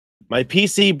My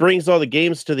PC brings all the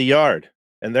games to the yard,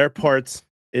 and their parts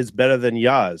is better than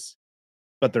Yaz,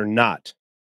 but they're not.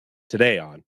 Today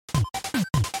on.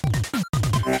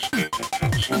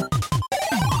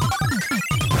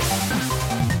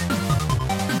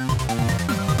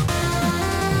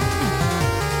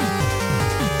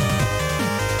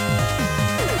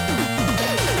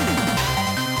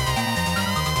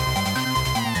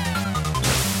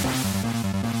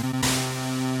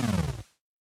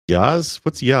 Yaz?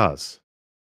 What's Yaz?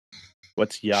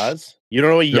 What's Yaz? You don't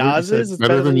know what Yaz is? It's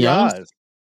better than Yaz?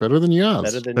 Better than Yaz.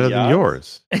 Better than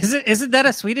yours. Isn't that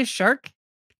a Swedish shark?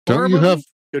 Don't you have?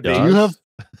 Could Do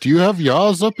be. you have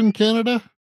Yaz up in Canada?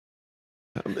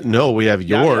 No, we have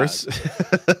yours.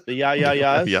 The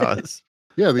Yaz? Yaz.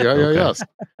 Yeah, the Yaz.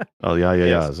 Oh, Yes.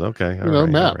 Yaz. Okay. You know,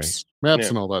 maps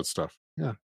and all that stuff.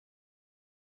 Yeah.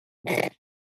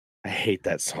 I hate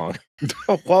that song.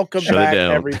 Welcome Shut back, it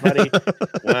down. everybody.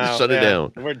 Wow, Shut it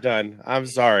down. We're done. I'm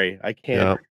sorry. I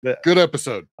can't. But Good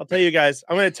episode. I'll tell you guys.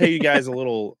 I'm going to tell you guys a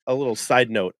little side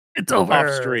note. It's over.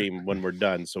 Off stream when we're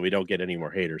done, so we don't get any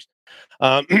more haters.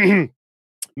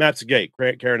 Matt's great.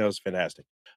 Karen is fantastic.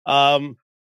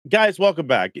 Guys, welcome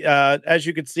back. As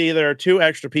you can see, there are 2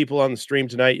 extra people on the stream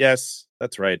tonight. Yes,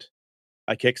 that's right.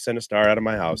 I kicked Sinistar out of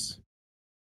my house,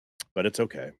 but it's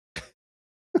okay.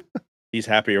 He's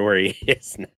happier where he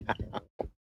is now.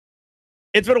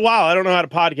 It's been a while. I don't know how to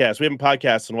podcast. We haven't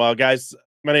podcasted in a while, guys.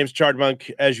 My name's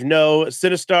Chardmonk. As you know,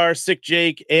 Sinistar, Sick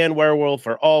Jake, and Werewolf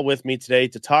are all with me today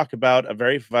to talk about a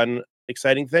very fun,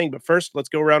 exciting thing. But first, let's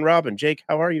go round robin. Jake,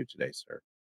 how are you today, sir?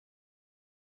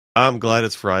 I'm glad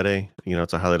it's Friday. You know,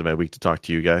 it's a highlight of my week to talk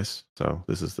to you guys. So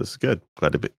this is good.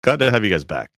 Glad to have you guys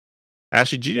back.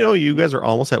 Ashley, do you know you guys are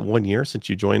almost at 1 year since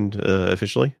you joined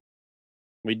officially?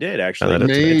 We did, actually.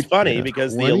 It's funny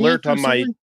because the alert on my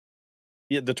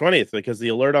the 20th, because the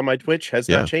alert on my Twitch has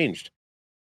not changed.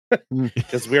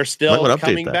 Because we're still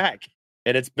coming back.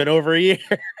 And it's been over a year.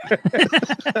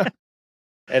 And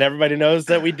everybody knows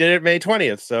that we did it May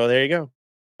 20th. So there you go.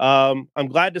 I'm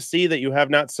glad to see that you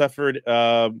have not suffered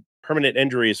permanent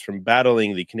injuries from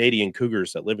battling the Canadian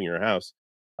cougars that live in your house.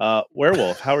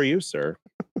 Werewolf, how are you, sir?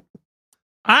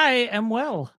 I am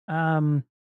well.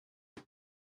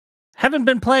 Haven't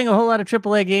been playing a whole lot of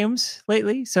AAA games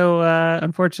lately, so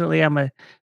unfortunately I'm a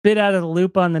bit out of the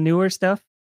loop on the newer stuff.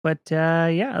 But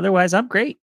yeah, otherwise I'm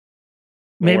great.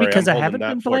 Maybe because I haven't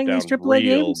been playing these AAA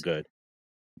games. Good.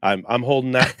 I'm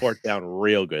holding that fort down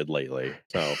real good lately.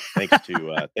 So thanks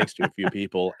to a few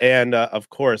people, and of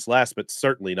course, last but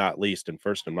certainly not least, and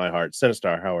first in my heart,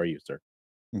 Sinistar, how are you, sir?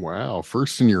 Wow,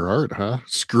 first in your heart, huh?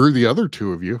 Screw the other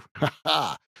 2 of you.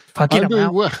 Fucking I'm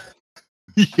doing well.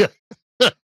 Yeah.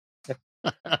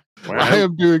 Wow.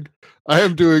 I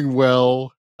am doing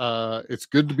well. It's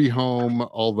good to be home,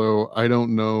 although I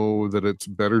don't know that it's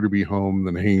better to be home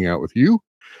than hanging out with you.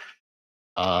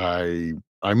 I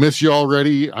miss you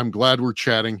already. I'm glad we're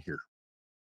chatting here.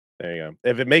 There you go.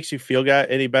 If it makes you feel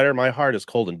any better, my heart is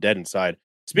cold and dead inside.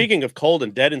 Speaking of cold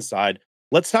and dead inside,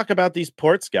 let's talk about these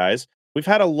ports, guys. We've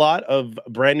had a lot of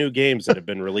brand new games that have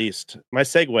been released. My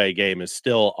Segway game is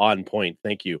still on point.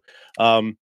 Thank you.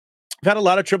 We've had a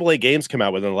lot of AAA games come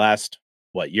out within the last,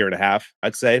 year and a half,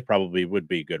 I'd say. Probably would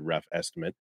be a good rough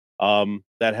estimate.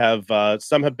 That have,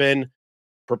 some have been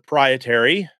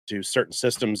proprietary to certain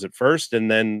systems at first, and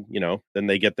then, then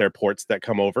they get their ports that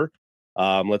come over.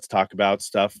 Let's talk about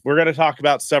stuff. We're going to talk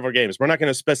about several games. We're not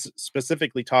going to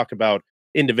specifically talk about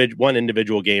one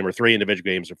individual game or 3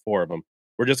 individual games or 4 of them.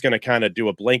 We're just going to kind of do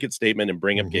a blanket statement and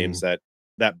bring up games that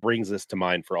brings this to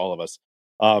mind for all of us.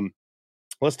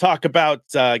 Let's talk about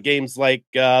games like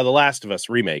The Last of Us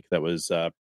remake that was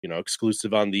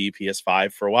exclusive on the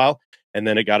PS5 for a while, and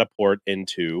then it got a port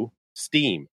into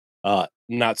Steam.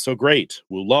 Not so great.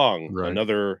 Wulong, Right.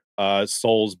 Another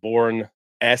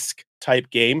Soulsborne-esque type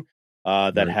game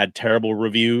that had terrible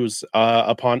reviews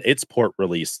upon its port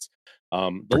release.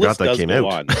 The list does go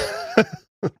on.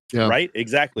 Yeah. Right?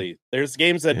 Exactly. There's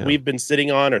games that we've been sitting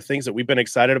on or things that we've been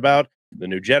excited about. The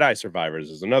new Jedi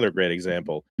Survivors is another great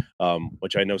example,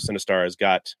 which I know Sinistar has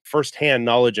got firsthand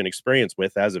knowledge and experience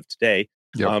with as of today.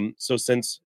 Yep. So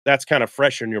since that's kind of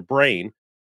fresh in your brain,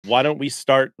 why don't we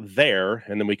start there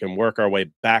and then we can work our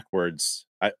way backwards,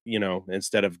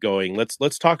 instead of going,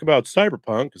 let's talk about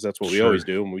Cyberpunk, because that's what we always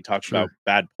do when we talk about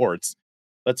bad ports.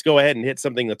 Let's go ahead and hit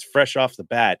something that's fresh off the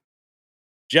bat.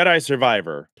 Jedi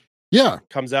Survivor. Yeah.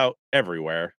 Comes out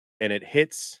everywhere, and it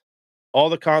hits all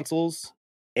the consoles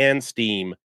and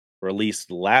Steam.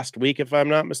 Released last week, if I'm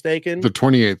not mistaken. The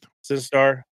 28th.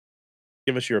 Sinstar,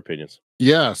 give us your opinions.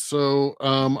 Yeah, so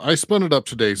I spun it up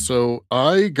today. So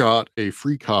I got a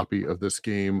free copy of this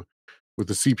game with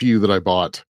the CPU that I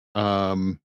bought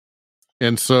And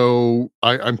so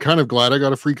I'm kind of glad I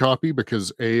got a free copy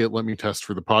because A, it let me test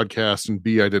for the podcast, and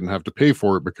B, I didn't have to pay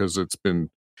for it because it's been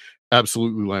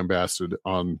absolutely lambasted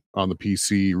on the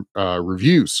PC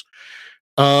reviews.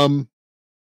 I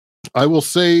will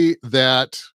say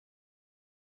that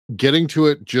getting to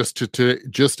it just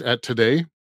at today,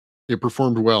 it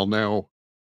performed well. Now,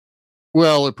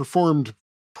 well, it performed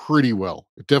pretty well.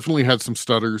 It definitely had some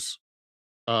stutters.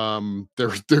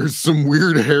 There's some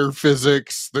weird hair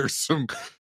physics. There's some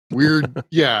weird,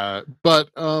 yeah. But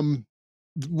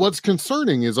what's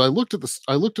concerning is I looked at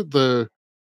the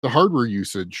hardware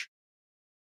usage,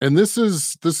 and this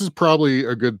is probably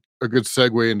a good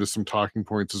segue into some talking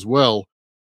points as well.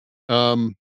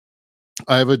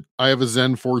 I have a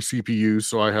Zen 4 CPU,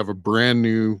 so I have a brand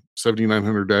new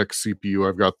 7900X CPU.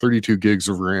 I've got 32 gigs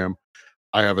of RAM.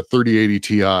 I have a 3080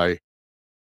 Ti.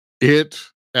 It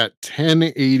at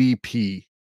 1080p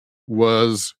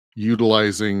was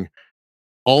utilizing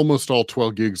almost all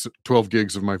 12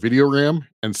 gigs of my video RAM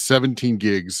and 17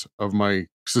 gigs of my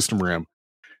system RAM.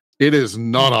 It is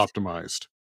not optimized.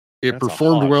 It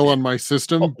performed well on my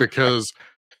system because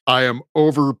I am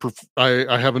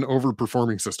I have an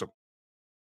overperforming system.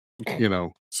 You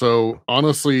know, so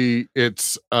honestly,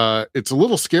 it's a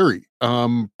little scary.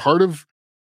 Part of,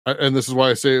 and this is why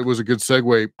I say it was a good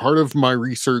segue. Part of my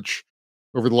research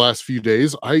over the last few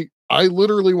days, I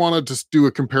literally wanted to do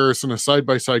a comparison, a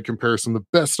side-by-side comparison, the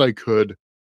best I could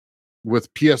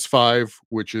with PS5,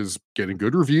 which is getting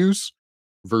good reviews,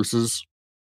 versus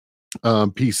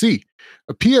PC.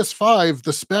 A PS5,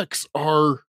 the specs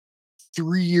are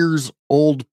 3 years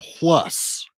old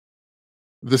plus.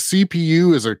 The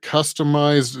CPU is a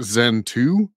customized Zen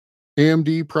 2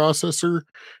 AMD processor.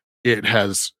 It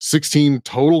has 16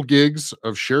 total gigs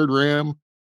of shared RAM.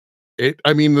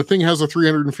 The thing has a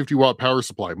 350 watt power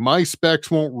supply. My specs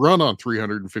won't run on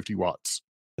 350 watts.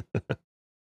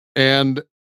 And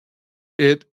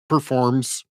it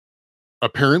performs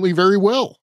apparently very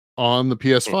well on the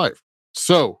PS5.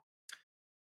 So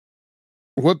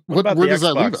where does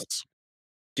that leave us?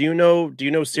 Do you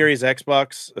know Series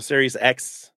Xbox, Series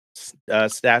X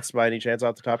stats by any chance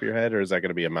off the top of your head, or is that going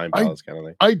to be a mind palace kind of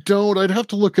thing? I don't. I'd have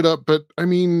to look it up, but I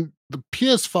mean, the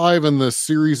PS5 and the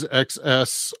Series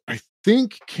XS, I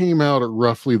think, came out at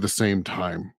roughly the same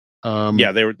time.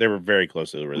 Yeah, they were very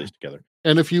closely released together.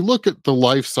 And if you look at the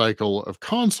life cycle of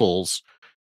consoles,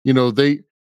 you know,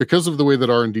 because of the way that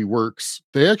R&D works,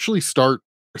 they actually start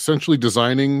essentially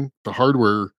designing the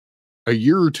hardware a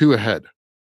year or two ahead.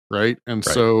 Right. And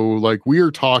so like we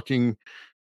are talking,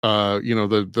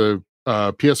 the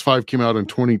PS5 came out in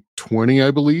 2020, I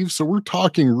believe. So we're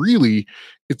talking really,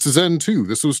 it's Zen 2.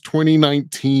 This was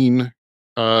 2019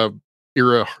 era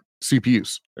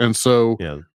CPUs. And so,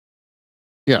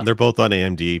 yeah, they're both on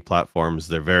AMD platforms.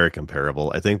 They're very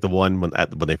comparable. I think the one when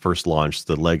they first launched,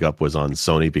 the leg up was on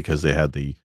Sony because they had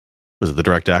the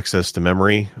direct access to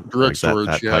memory, direct storage,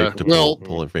 that pipe to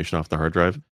pull information off the hard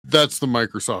drive. That's the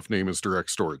Microsoft name, is direct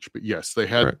storage. But yes, they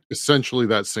had essentially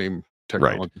that same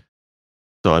technology. Right.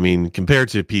 So, I mean, compared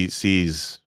to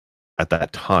PCs at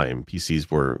that time, PCs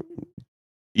were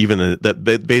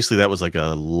basically that was like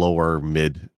a lower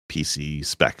mid PC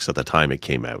specs at the time it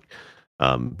came out.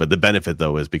 But the benefit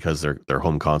though is because they're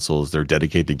home consoles, they're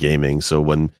dedicated to gaming. So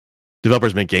when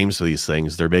developers make games for these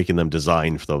things, they're making them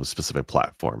designed for those specific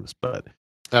platforms. But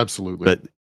absolutely. But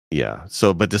yeah.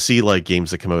 So, but to see like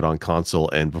games that come out on console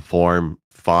and perform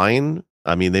fine,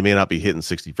 I mean, they may not be hitting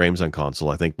 60 frames on console.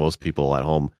 I think most people at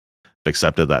home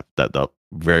accepted that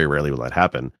very rarely will that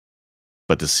happen.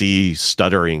 But to see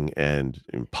stuttering and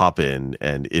pop in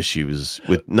and issues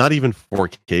with not even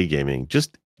 4K gaming,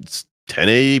 just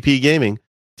 1080p gaming,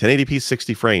 1080p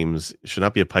 60 frames should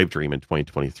not be a pipe dream in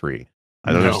 2023.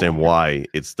 I don't understand why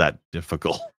it's that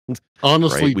difficult.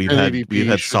 Honestly, right? we've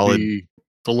had solid.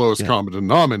 The lowest common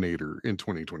denominator in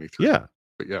 2023. Yeah.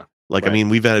 But yeah. Like, I mean,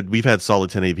 we've had solid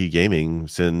 1080p gaming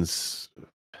since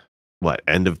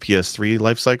end of PS3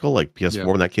 life cycle, like PS4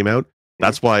 when that came out.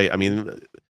 That's why, I mean,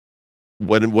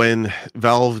 when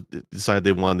Valve decided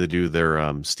they wanted to do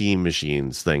their Steam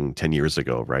machines thing 10 years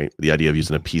ago, right? The idea of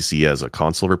using a PC as a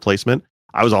console replacement,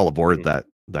 I was all aboard that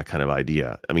kind of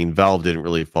idea. I mean, Valve didn't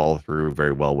really follow through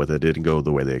very well with it. It didn't go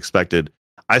the way they expected.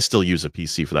 I still use a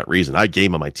PC for that reason. I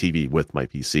game on my TV with my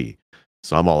PC.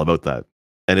 So I'm all about that.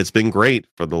 And it's been great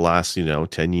for the last,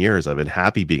 10 years. I've been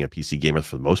happy being a PC gamer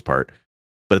for the most part.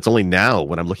 But it's only now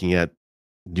when I'm looking at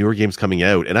newer games coming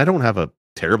out, and I don't have a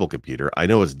terrible computer. I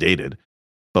know it's dated,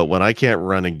 but when I can't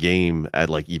run a game at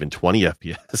like even 20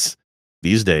 FPS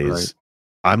these days,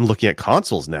 I'm looking at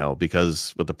consoles now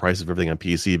because with the price of everything on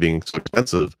PC being so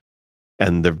expensive,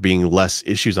 and there being less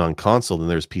issues on console than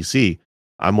there's PC,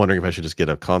 I'm wondering if I should just get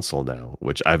a console now,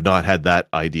 which I've not had that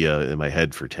idea in my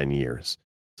head for 10 years.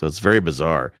 So it's very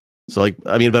bizarre. So like,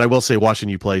 I mean, but I will say, watching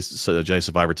you play Jedi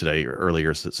Survivor today, or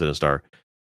earlier, Sinistar,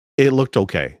 it looked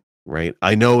okay, right?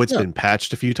 I know it's been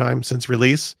patched a few times since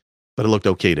release, but it looked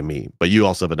okay to me. But you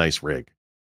also have a nice rig.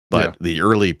 But the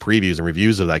early previews and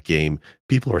reviews of that game,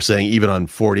 people were saying even on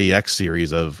 40X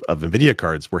series of NVIDIA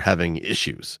cards, we're having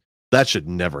issues. That should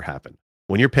never happen.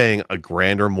 When you're paying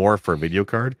 $1,000 or more for a video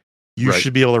card, you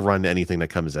should be able to run anything that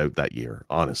comes out that year,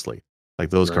 honestly. Like,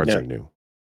 those cards are new.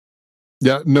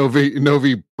 Yeah,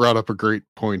 Novi brought up a great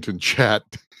point in chat.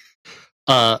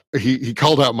 He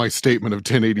called out my statement of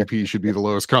 1080p should be the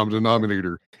lowest common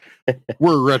denominator.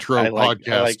 We're a retro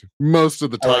podcast. Most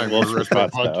of the time, we're a retro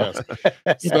podcast.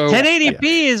 So, 1080p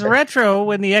is retro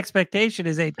when the expectation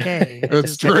is 8K.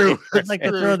 That's true. I'd like to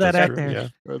throw that out there. Yeah,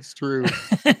 that's true.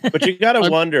 But you got to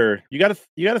wonder. You got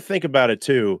to think about it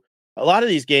too. A lot of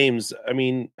these games. I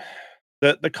mean,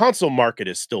 the console market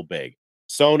is still big.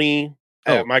 Sony,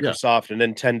 Microsoft, and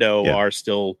Nintendo are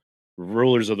still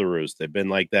rulers of the roost. They've been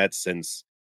like that since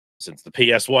the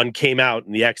PS1 came out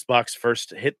and the Xbox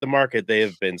first hit the market. They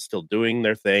have been still doing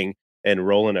their thing and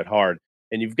rolling it hard.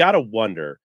 And you've got to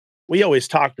wonder, we always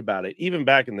talked about it. Even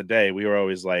back in the day, we were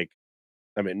always like,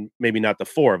 I mean, maybe not the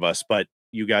four of us, but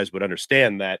you guys would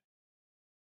understand that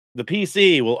the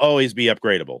PC will always be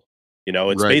upgradable. You know,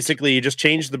 it's basically you just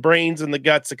change the brains and the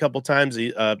guts a couple times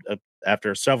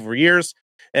after several years,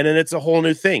 and then it's a whole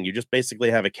new thing. You just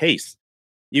basically have a case.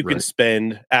 You can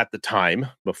spend at the time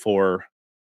before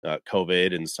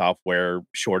COVID and software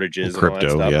shortages and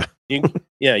crypto, all that stuff.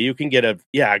 You can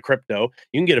get crypto.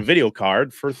 You can get a video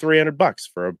card for $300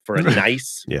 for a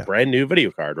nice brand new video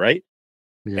card, right?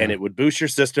 Yeah. And it would boost your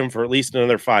system for at least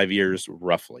another 5 years,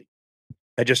 roughly.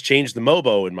 I just changed the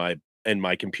MOBO in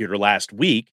my computer last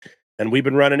week, and we've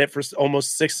been running it for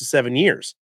almost 6 to 7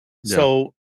 years. Yeah.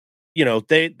 So, you know,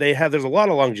 there's a lot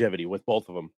of longevity with both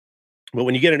of them. But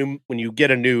when you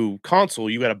get a new console,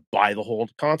 you got to buy the whole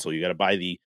console. You got to buy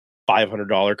the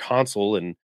 $500 console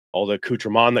and all the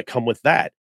accoutrement that come with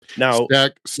that. Now,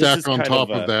 stack on top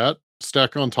of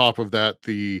that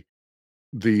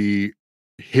the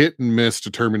hit and miss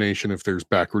determination if there's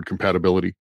backward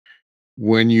compatibility.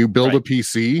 When you build a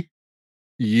PC,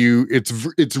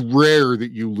 it's rare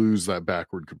that you lose that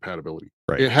backward compatibility.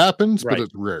 Right. It happens, but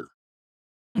it's rare.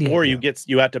 Or you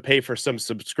have to pay for some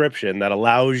subscription that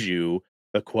allows you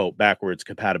the quote backwards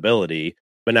compatibility,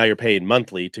 but now you're paying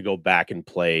monthly to go back and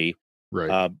play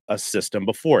a system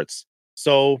before it's.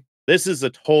 So this is a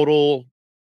total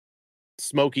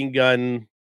smoking gun,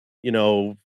 you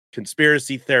know,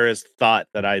 conspiracy theorist thought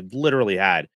that I literally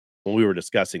had when we were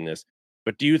discussing this.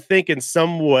 But do you think in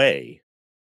some way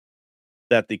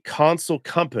that the console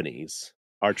companies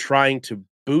are trying to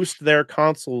boost their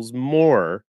consoles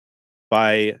more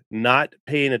by not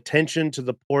paying attention to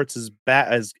the ports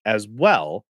as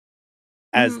well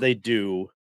as they do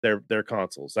their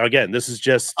consoles? Now, again, this is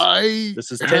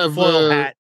tinfoil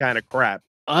hat kind of crap.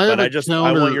 I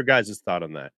want your guys' thought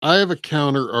on that. I have a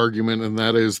counter argument, and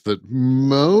that is that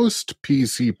most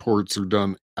PC ports are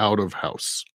done out of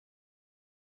house.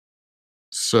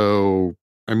 So,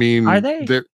 I mean, are they?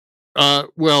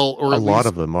 Well, or a lot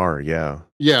of them are, yeah.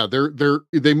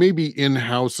 They may be in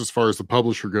house as far as the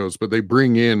publisher goes, but they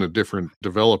bring in a different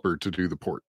developer to do the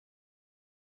port.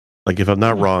 Like, if I'm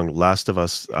not wrong, Last of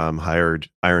Us hired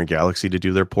Iron Galaxy to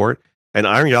do their port, and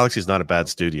Iron Galaxy is not a bad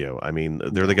studio. I mean,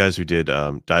 they're the guys who did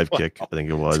Dive Kick, I think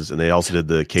it was, and they also did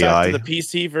the KI. Talk to the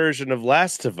PC version of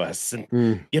Last of Us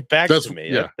and get back to me.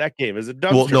 Yeah. That game is a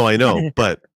dumpster. Well, no, I know,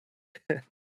 but.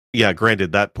 Yeah,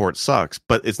 granted, that port sucks,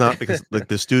 but it's not because like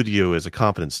the studio is a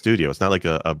competent studio. It's not like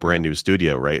a brand new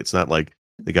studio, right? It's not like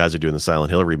the guys who are doing the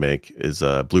Silent Hill remake is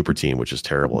a Blooper Team, which is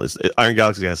terrible. Iron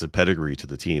Galaxy has a pedigree to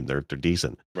the team. They're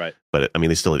decent, right? But I mean,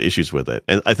 they still had issues with it.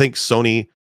 And I think Sony.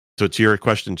 So to your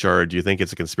question, Char, do you think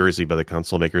it's a conspiracy by the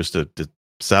console makers to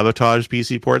sabotage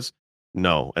PC ports?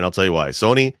 No, and I'll tell you why.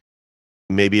 Sony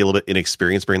may be a little bit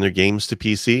inexperienced bringing their games to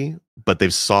PC, but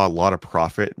they've saw a lot of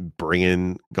profit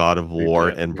bringing God of War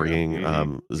and bringing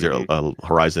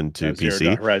Horizon to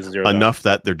PC enough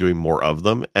that they're doing more of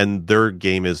them, and their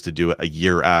game is to do it a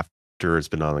year after it's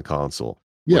been on the console,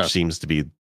 which seems to be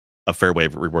a fair way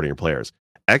of rewarding your players.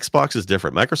 Xbox is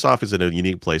different. Microsoft is in a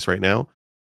unique place right now.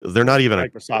 They're not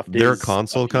even they're a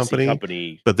console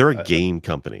company, but they're a game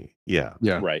company. Yeah.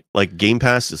 Right. Like Game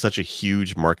Pass is such a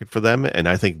huge market for them, and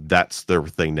I think that's their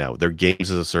thing now. Their games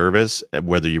as a service,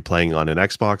 whether you're playing on an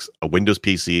Xbox, a Windows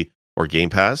PC, or Game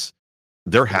Pass,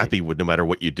 they're happy with no matter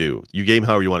what you do. You game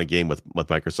however you want to game with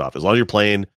Microsoft. As long as you're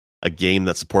playing a game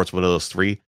that supports one of those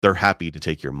three, they're happy to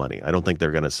take your money. I don't think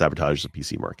they're going to sabotage the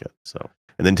PC market. So,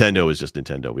 and Nintendo is just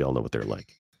Nintendo. We all know what they're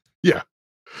like. Yeah.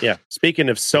 Yeah. Speaking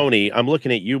of Sony, I'm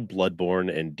looking at you,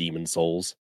 Bloodborne and Demon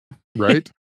Souls. Right.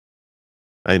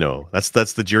 I know that's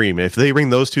the dream. If they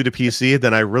bring those two to PC,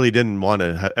 then I really didn't want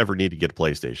to ever need to get a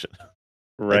PlayStation.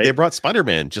 Right. Like they brought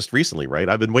Spider-Man just recently, right?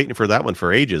 I've been waiting for that one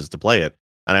for ages to play it,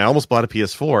 and I almost bought a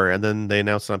PS4, and then they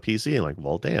announced it on PC, and like,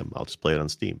 well, damn, I'll just play it on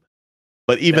Steam.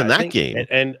 But even that game,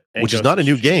 and which is not a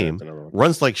new game,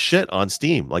 runs like shit on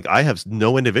Steam. Like I have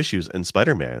no end of issues in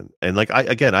Spider-Man, and like I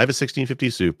have a 1650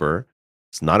 Super.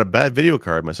 It's not a bad video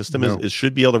card. My system is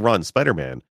should be able to run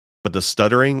Spider-Man, but the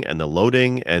stuttering and the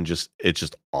loading and it's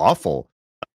just awful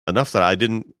enough that I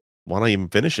didn't want to even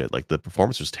finish it. Like the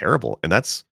performance was terrible, and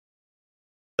that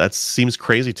seems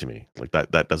crazy to me. Like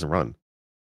that doesn't run.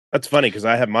 That's funny because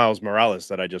I have Miles Morales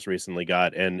that I just recently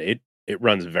got, and it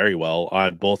runs very well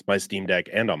on both my Steam Deck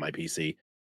and on my PC.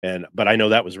 But I know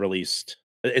that was released.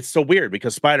 It's so weird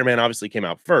because Spider-Man obviously came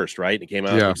out first, right? It came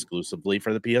out exclusively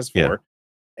for the PS4,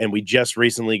 and we just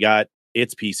recently got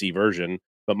its PC version.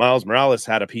 But Miles Morales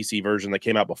had a PC version that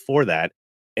came out before that,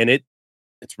 and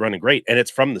it's running great, and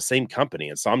it's from the same company,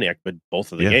 Insomniac, but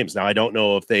both of the games. Now I don't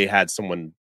know if they had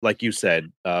someone, like you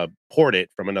said, port it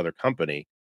from another company,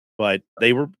 but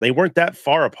they weren't that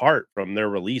far apart from their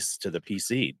release to the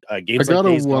PC. Games like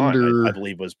Days Gone, I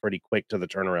believe, was pretty quick to the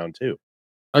turnaround too.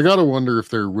 I gotta wonder if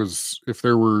there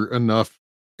were enough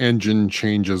engine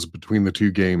changes between the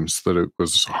two games that it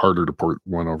was harder to port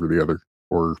one over the other,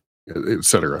 or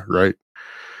etc. Right?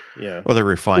 Yeah. Well, they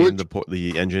refined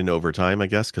the engine over time, I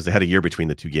guess, because they had a year between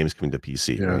the two games coming to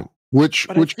PC. Yeah. Right? Which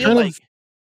kind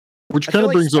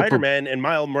of brings up Spider-Man and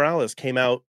Miles Morales came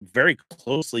out very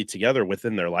closely together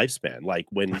within their lifespan. Like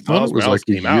when Miles Morales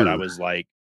came out, I was like,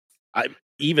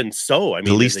 even so, I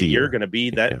mean, is a year going to be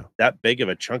that big of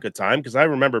a chunk of time? Because I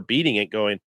remember beating it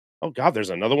going, oh God, there's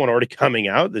another one already coming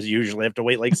out. There's usually have to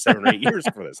wait like 7 or 8 years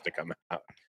for this to come out.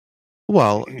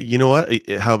 Well, you know what?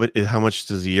 How much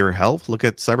does a year help? Look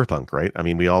at Cyberpunk, right? I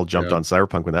mean, we all jumped on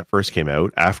Cyberpunk when that first came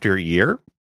out. After a year,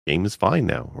 game is fine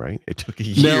now, right? It took a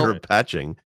year of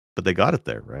patching, but they got it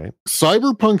there, right?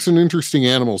 Cyberpunk's an interesting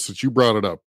animal since you brought it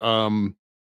up.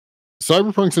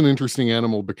 Cyberpunk's an interesting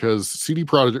animal because CD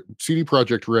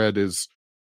Projekt Red is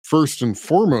first and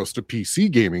foremost a PC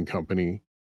gaming company,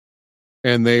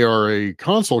 and they are a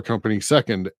console company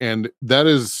second, and that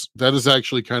is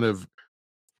actually kind of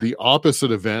the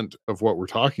opposite event of what we're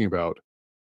talking about.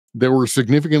 There were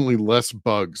significantly less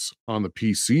bugs on the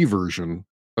PC version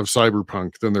of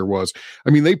Cyberpunk than there was.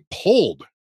 I mean, they pulled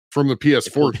from the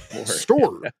PS4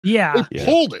 store. Yeah. They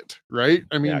pulled it, right?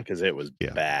 I mean, because it was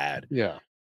bad. Yeah.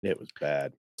 It was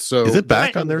bad. So is it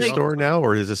back on their store now,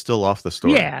 or is it still off the store?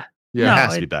 Yeah. It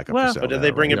has to be back up for sale. But did they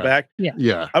bring it back?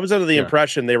 Yeah. I was under the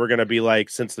impression they were going to be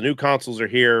like, since the new consoles are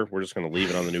here, we're just going to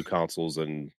leave it on the new consoles,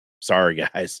 and sorry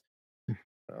guys.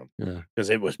 Because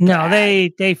it was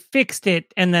bad. They fixed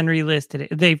it and then relisted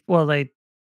it.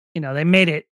 They made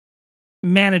it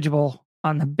manageable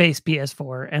on the base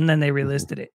PS4 and then they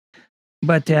relisted it.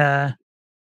 But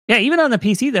even on the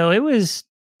PC though, it was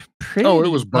pretty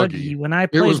it was buggy when I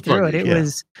played through it. It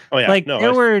was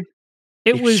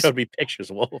you showed me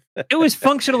pictures, Wolf. It was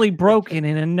functionally broken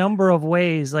in a number of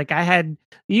ways. Like I had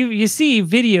you see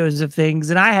videos of things,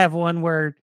 and I have one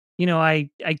where I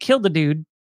killed the dude,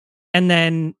 and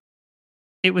then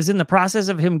it was in the process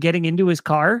of him getting into his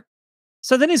car.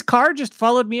 So then his car just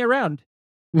followed me around.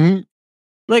 Mm-hmm.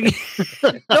 Like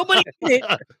nobody did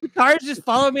it. The cars just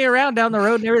followed me around down the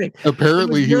road and everything.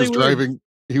 Apparently he was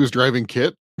driving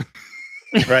Kit.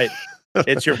 Right.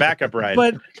 It's your backup ride.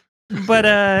 But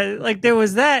like there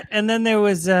was that, and then there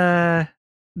was the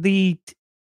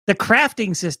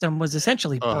crafting system was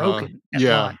essentially broken.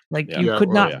 Like you could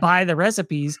not buy the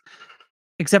recipes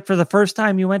except for the first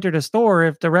time you entered a store.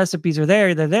 If the recipes are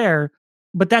there, they're there,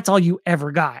 but that's all you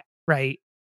ever got, right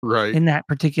in that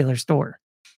particular store.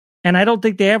 And I don't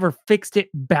think they ever fixed it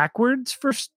backwards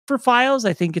for files.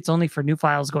 I think it's only for new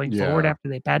files going forward after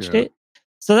they patched it.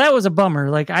 So that was a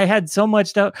bummer. Like I had so much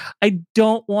stuff. I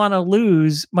don't want to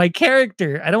lose my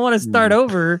character. I don't want to start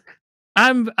over.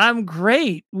 I'm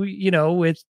great,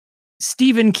 with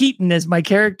Stephen Keaton as my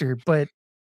character, but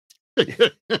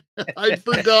I'd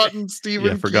forgotten Stephen.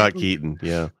 Yeah, forgot Keaton.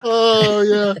 Yeah. Oh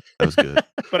yeah, that was good.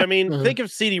 But I mean, think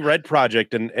of CD Red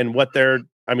Project and what they're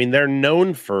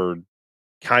known for.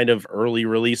 Kind of early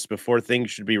release before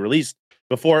things should be released,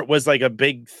 before it was like a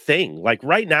big thing. Like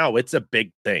right now, it's a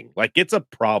big thing. Like it's a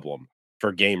problem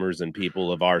for gamers and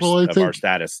people of our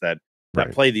status that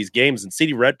play these games. And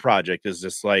CD Red Project is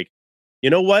just like,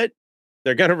 you know what?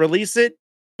 They're gonna release it,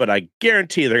 but I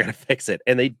guarantee they're going to fix it.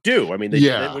 And they do. I mean, they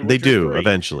Yeah. did it with They Witcher do 3.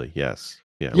 eventually. Yes.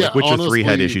 Yeah. Yeah, Like Witcher 3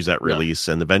 had honestly, issues at yeah. release,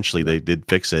 and eventually they did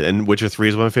fix it. And Witcher 3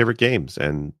 is one of my favorite games,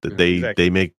 and Yeah, they exactly. they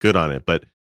make good on it. But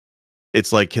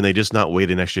it's like, can they just not wait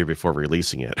an extra year before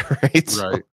releasing it? Right. So-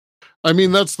 Right. I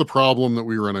mean, that's the problem that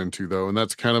we run into, though, and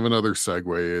that's kind of another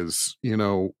segue. Is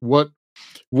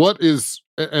what is,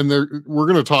 and there we're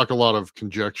going to talk a lot of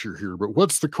conjecture here, but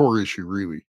what's the core issue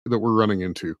really that we're running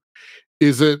into?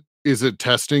 Is it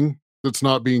testing that's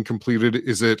not being completed?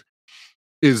 Is it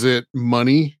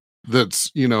money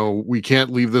that's, we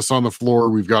can't leave this on the floor,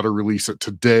 we've got to release it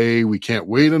today, we can't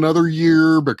wait another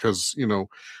year because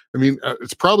I mean,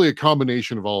 it's probably a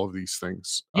combination of all of these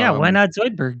things. Yeah, why not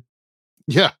Zoidberg?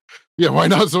 Yeah, why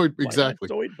not Zoid? Why Exactly.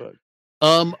 not Zoidberg?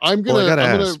 I'm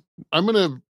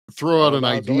gonna throw out an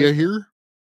idea here,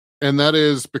 and that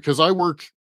is because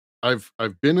I've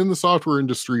been in the software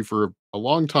industry for a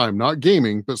long time, not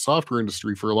gaming, but software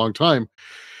industry for a long time.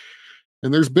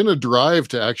 And there's been a drive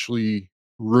to actually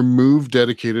remove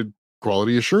dedicated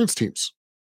quality assurance teams.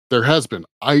 There has been.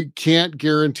 I can't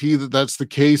guarantee that that's the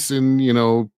case in,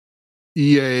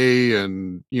 EA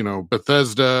and,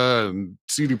 Bethesda and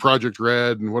CD Projekt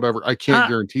Red and whatever. I can't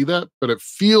guarantee that, but it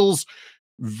feels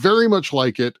very much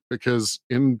like it because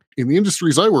in the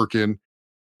industries I work in,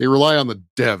 they rely on the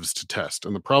devs to test.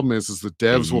 And the problem is the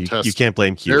devs will test you can't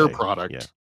blame QA. their product. Yeah.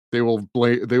 They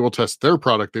will test their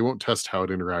product. They won't test how it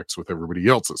interacts with everybody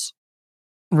else's.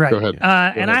 Right. Go ahead.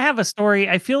 And I have a story.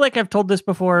 I feel like I've told this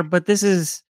before, but this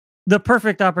is the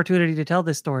perfect opportunity to tell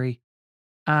this story.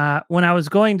 When I was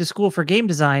going to school for game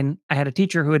design, I had a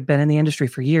teacher who had been in the industry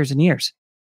for years and years.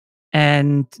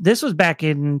 And this was back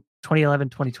in 2011,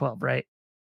 2012, right?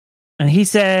 And he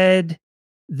said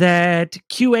that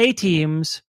QA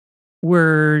teams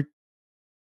were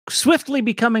swiftly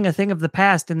becoming a thing of the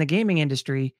past in the gaming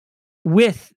industry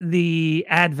with the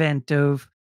advent of,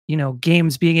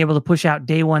 games being able to push out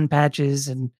day one patches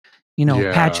and,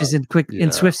 patches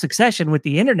in swift succession with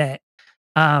the internet.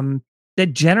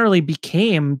 That generally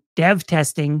became dev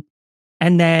testing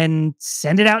and then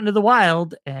send it out into the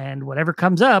wild, and whatever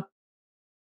comes up,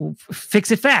 we'll fix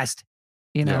it fast.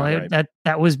 That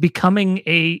was becoming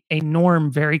a norm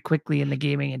very quickly in the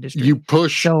gaming industry. You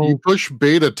push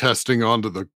beta testing onto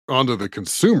the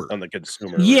consumer. On the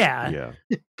consumer. Yeah. Right?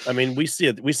 Yeah. I mean, we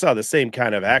saw the same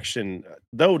kind of action,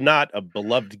 though not a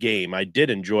beloved game. I did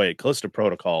enjoy it. Callisto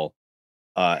Protocol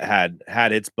had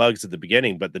its bugs at the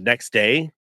beginning, but the next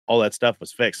day, all that stuff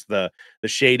was fixed. The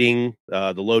shading,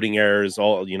 the loading errors,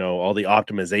 all the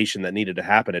optimization that needed to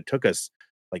happen. It took us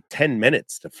like 10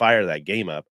 minutes to fire that game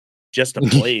up just to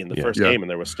play in the first game, and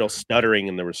there was still stuttering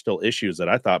and there were still issues that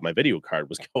I thought my video card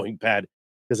was going bad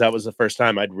because that was the first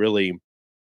time I'd really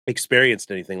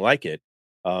experienced anything like it.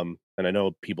 And I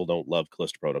know people don't love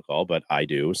Callisto Protocol, but I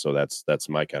do, so that's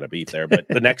my kind of beef there. But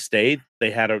the next day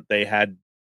they had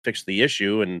fixed the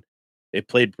issue, and it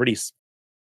played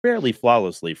fairly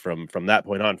flawlessly from that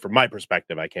point on. From my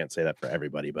perspective, I can't say that for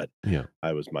everybody, but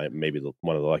I was maybe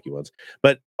one of the lucky ones.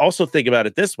 But also think about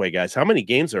it this way, guys: how many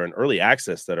games are in early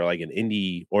access that are like an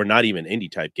indie or not even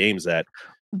indie type games that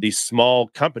these small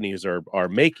companies are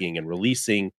making and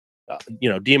releasing?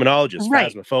 Demonologist,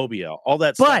 Phasmophobia, all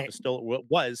that stuff is still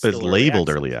labeled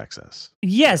early access.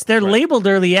 Yes, they're labeled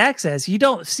early access. You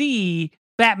don't see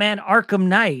Batman Arkham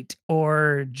Knight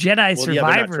or Jedi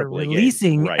Survivor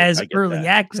releasing as early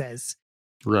access.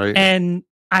 Right. And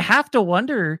I have to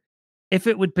wonder if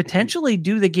it would potentially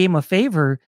do the game a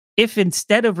favor if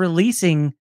instead of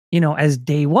releasing, as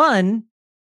day one,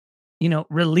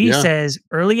 release as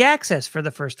early access for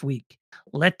the first week.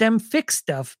 Let them fix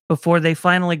stuff before they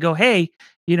finally go, hey,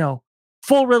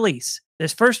 full release.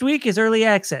 This first week is early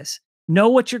access. Know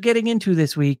what you're getting into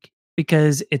this week,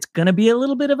 because it's going to be a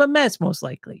little bit of a mess, most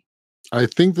likely. I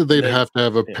think that they'd have to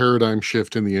have a paradigm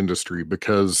shift in the industry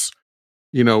because,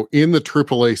 in the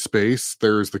AAA space,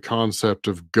 there's the concept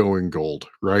of going gold,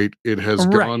 right? It has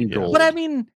gone gold. But I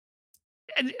mean,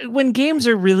 when games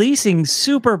are releasing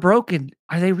super broken,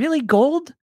 are they really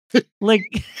gold? Like,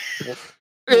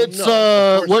 it's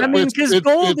because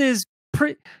gold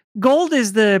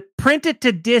is the print it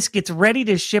to disc. It's ready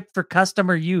to ship for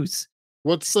customer use.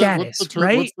 What's the term?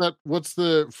 Right? What's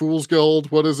the fool's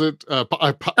gold? What is it? Iron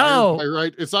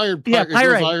pyrite. It's iron.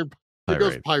 Pyrite. It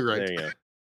goes pyrite. There you go.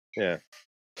 Yeah.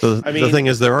 So the thing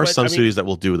is, there are some studios that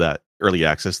will do that early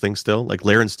access thing still. Like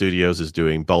Larian Studios is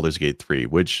doing Baldur's Gate 3,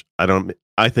 which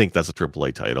I think that's a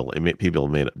AAA title. People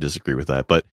may disagree with that,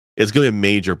 but it's going to be a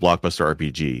major blockbuster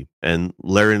RPG. And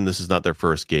Larian, this is not their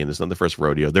first game. This is not their first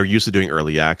rodeo. They're used to doing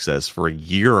early access for a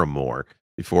year or more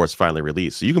before it's finally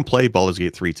released. So you can play Baldur's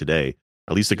Gate 3 today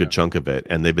at least a good chunk of it,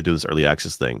 and they've been doing this early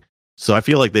access thing. So I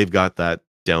feel like they've got that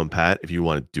down pat if you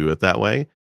want to do it that way.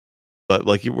 But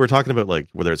like we're talking about, like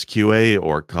whether it's QA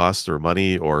or cost or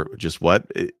money or just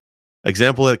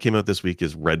example that came out this week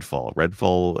is Redfall.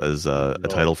 Redfall is a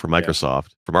title for Microsoft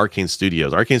from Arcane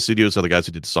Studios. Arcane Studios are the guys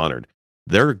who did Dishonored.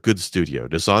 They're a good studio.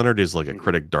 Dishonored is like a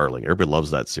critic darling. Everybody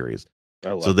loves that series.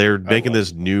 So they're making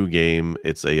this new game.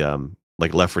 It's a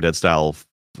like Left 4 Dead style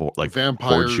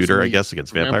horde shooter, I guess,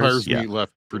 against vampires. Meet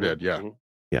Left 4 Dead, yeah.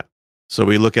 So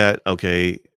we look at,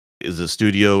 okay, is the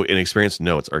studio inexperienced?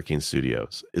 No, it's Arcane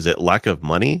Studios. Is it lack of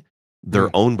money?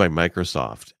 They're owned by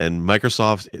Microsoft, and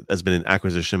Microsoft has been in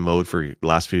acquisition mode for the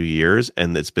last few years,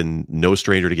 and it's been no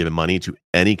stranger to giving money to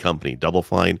any company, Double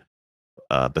Fine,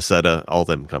 Bethesda, all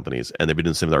them companies, and they've been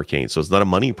doing the same with Arcane. So it's not a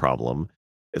money problem.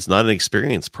 It's not an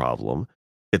experience problem.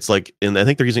 It's like, and I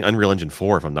think they're using Unreal Engine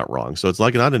 4, if I'm not wrong. So it's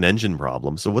like not an engine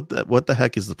problem. So what the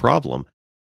heck is the problem?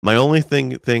 My only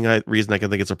reason I can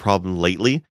think it's a problem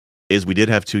lately is we did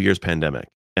have 2 years pandemic,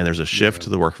 and there's a shift to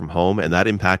the work from home, and that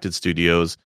impacted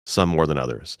studios some more than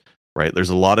others, right? There's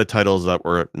a lot of titles that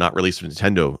were not released from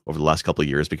Nintendo over the last couple of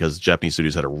years because Japanese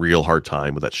studios had a real hard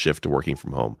time with that shift to working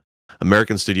from home.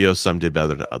 American studios, some did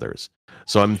better than others.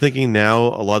 So I'm thinking now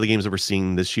a lot of the games that we're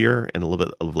seeing this year and a little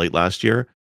bit of late last year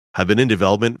have been in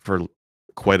development for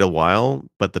quite a while,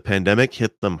 but the pandemic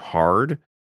hit them hard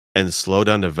and slowed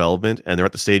down development, and they're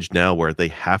at the stage now where they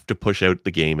have to push out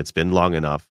the game. It's been long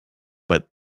enough, but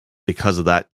because of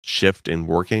that shift in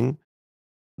working,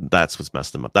 that's what's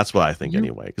messed them up. That's what I think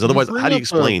anyway. Because otherwise, how do you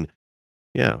explain?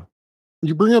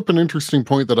 You bring up an interesting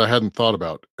point that I hadn't thought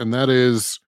about, and that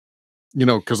is,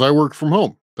 because I work from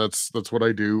home. That's what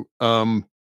I do.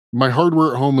 My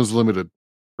hardware at home is limited,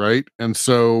 right? And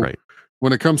so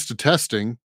when it comes to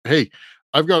testing, hey,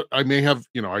 I may have,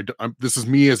 this is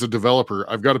me as a developer.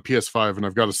 I've got a PS5 and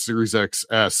I've got a Series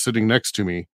XS sitting next to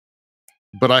me,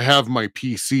 but I have my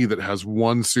PC that has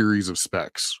one series of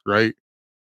specs, right?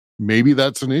 Maybe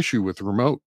that's an issue with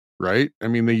remote, right? I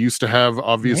mean, they used to have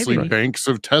obviously banks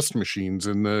of test machines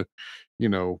in the,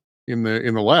 in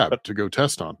the lab to go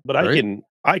test on. But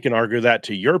I can argue that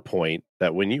to your point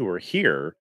that when you were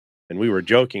here and we were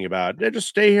joking about just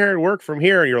stay here and work from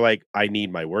here, and you're like, I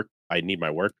need my work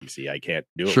PC. I can't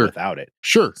do it without it.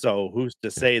 Sure. So who's to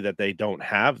say that they don't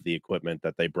have the equipment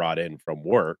that they brought in from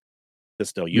work to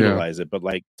still utilize it? But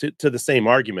like to the same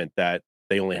argument that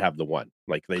they only have the one,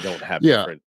 like they don't have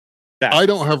different. I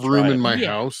don't have room in my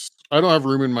house. I don't have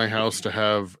room in my house to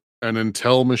have an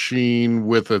Intel machine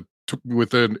with an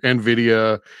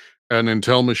NVIDIA, an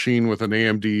Intel machine with an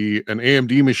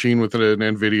AMD machine with an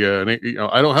NVIDIA, and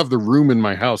I don't have the room in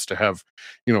my house to have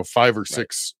 5 or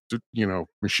 6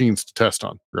 machines to test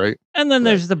on, right? And then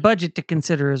there's the budget to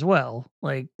consider as well.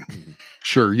 Like,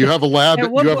 sure, you have a lab.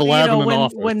 You have a lab in an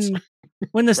office.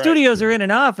 When the studios are in an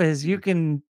office, you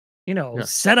can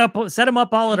set them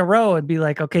up all in a row and be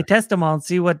like, okay, test them all and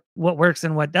see what works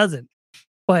and what doesn't.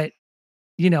 But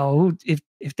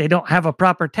if they don't have a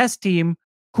proper test team,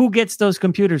 who gets those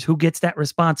computers? Who gets that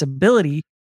responsibility?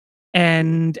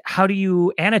 And how do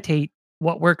you annotate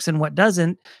what works and what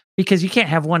doesn't? Because you can't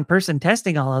have one person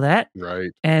testing all of that, right?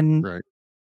 And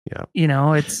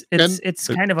it's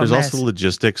kind of a mess. There's also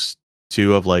logistics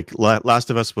too of like Last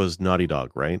of Us was Naughty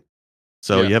Dog, right?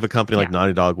 So you have a company like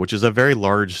Naughty Dog, which is a very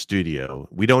large studio.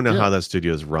 We don't know how that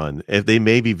studio is run. If they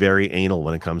may be very anal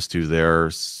when it comes to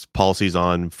their policies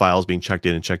on files being checked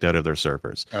in and checked out of their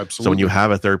servers. Absolutely. So when you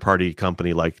have a third-party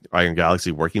company like Iron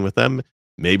Galaxy working with them,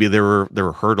 maybe there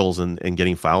were hurdles in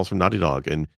getting files from Naughty Dog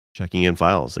and checking in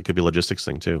files. It could be a logistics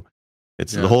thing too.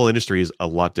 It's the whole industry is a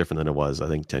lot different than it was, I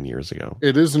think, 10 years ago.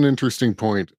 It is an interesting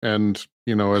point. And,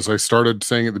 as I started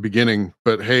saying at the beginning,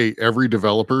 but hey, every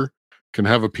developer can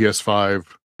have a PS5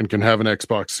 and can have an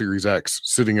Xbox Series X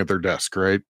sitting at their desk,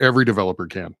 right? Every developer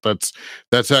can.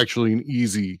 That's actually an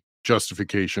easy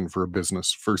justification for a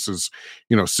business versus,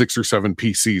 6 or 7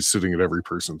 PCs sitting at every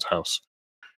person's house.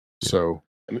 So,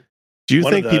 do you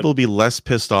think people will be less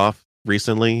pissed off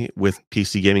recently with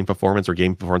PC gaming performance or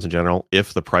game performance in general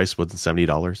if the price wasn't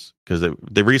 $70? Because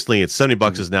they recently, it's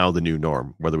 $70 is now the new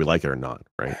norm, whether we like it or not,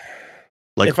 right?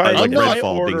 Like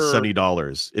Redfall being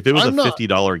 $70. If it was a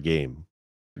 $50 game,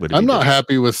 I'm not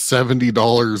happy with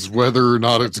 $70 whether or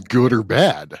not it's good or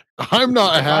bad. I'm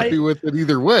not happy with it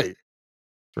either way.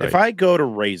 Right. If I go to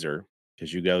Razer,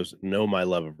 because you guys know my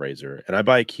love of Razer, and I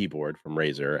buy a keyboard from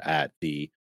Razer at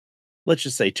let's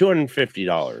just say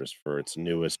 $250 for its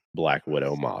newest Black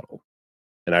Widow model,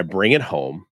 and I bring it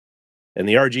home, and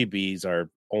the RGBs are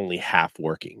only half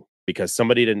working because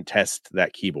somebody didn't test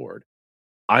that keyboard,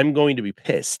 I'm going to be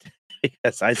pissed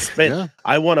because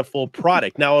I want a full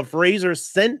product. Now, if Razer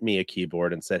sent me a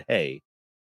keyboard and said, hey,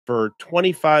 for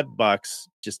 $25,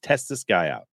 just test this guy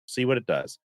out, see what it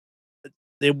does,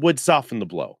 it would soften the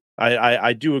blow.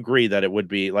 I do agree that it would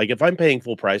be like, if I'm paying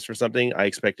full price for something, I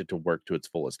expect it to work to its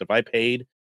fullest. If I paid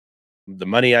the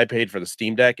money I paid for the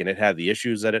Steam Deck and it had the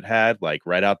issues that it had, like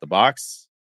right out the box,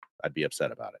 I'd be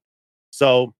upset about it.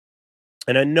 So,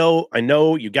 and I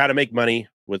know you got to make money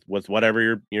with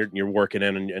whatever you're working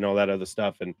in and all that other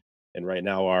stuff. And right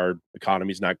now our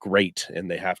economy's not great and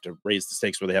they have to raise the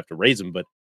stakes where they have to raise them. But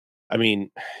I mean,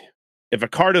 if a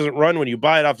car doesn't run when you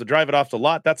buy it drive it off the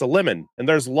lot, that's a lemon, and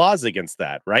there's laws against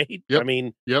that, right? Yep. I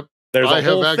mean, yep. There's a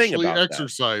whole thing actually about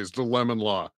exercised the lemon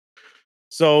law.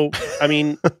 So, I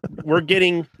mean,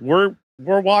 we're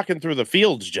walking through the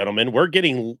fields, gentlemen.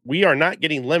 We are not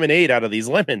getting lemonade out of these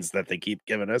lemons that they keep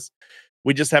giving us.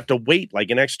 We just have to wait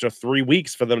like an extra 3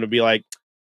 weeks for them to be like,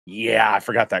 yeah, I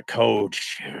forgot that code.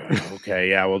 Okay,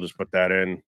 yeah, we'll just put that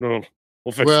in. No,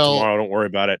 we'll fix it tomorrow. Don't worry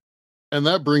about it. And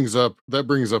that brings up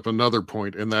another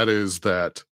point, and that is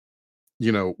that,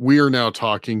 we are now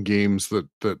talking games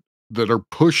that are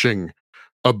pushing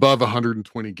above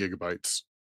 120 gigabytes.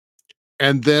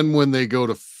 And then when they go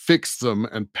to fix them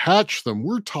and patch them,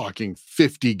 we're talking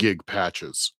 50 gig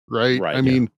patches, right? I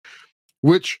mean,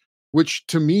 which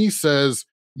to me says,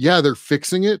 yeah, they're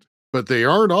fixing it, but they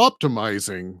aren't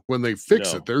optimizing when they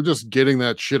fix it. They're just getting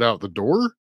that shit out the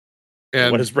door.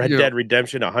 And what is Red Dead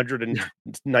Redemption?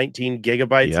 119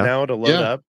 gigabytes now to load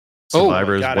up.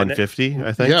 Survivor's 150,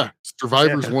 I think. Yeah,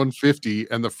 Survivor's 150,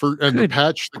 and the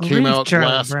patch that came out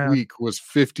last week was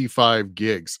 55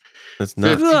 gigs. That's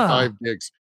nuts. 55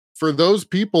 gigs. For those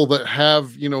people that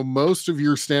have, most of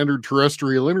your standard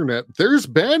terrestrial internet, there's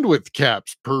bandwidth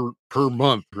caps per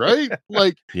month, right?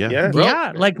 Like,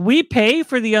 like we pay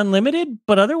for the unlimited,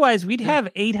 but otherwise we'd have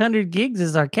 800 gigs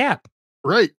as our cap.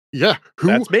 Right. Yeah.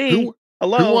 That's me.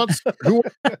 Hello. Who wants to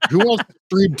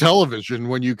stream television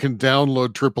when you can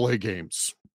download AAA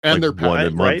games and like they're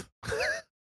one right?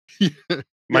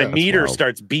 My meter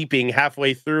starts beeping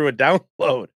halfway through a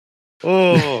download.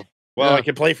 Oh, well, I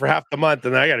can play for half the month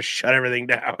and then I got to shut everything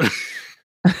down.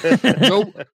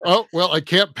 Oh, well, I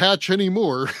can't patch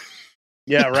anymore.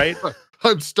 Yeah, right.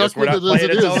 I'm stuck with it as it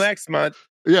is until next month.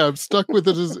 Yeah, I'm stuck with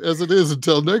it as it is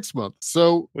until next month.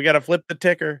 So we got to flip the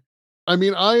ticker. I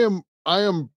mean, I am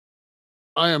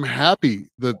happy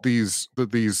that these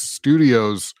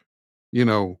studios,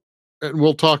 and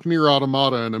we'll talk Nier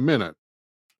Automata in a minute,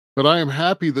 but I am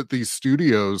happy that these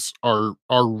studios are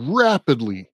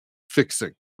rapidly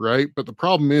fixing, right? But the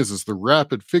problem is the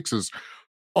rapid fixes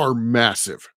are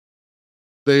massive.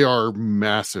 They are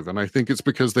massive, and I think it's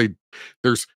because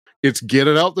it's get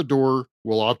it out the door,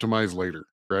 we'll optimize later,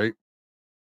 right?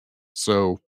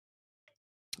 So,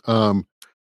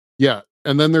 yeah.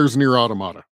 And then there's Nier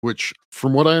Automata, which,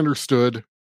 from what I understood,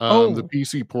 the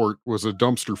PC port was a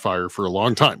dumpster fire for a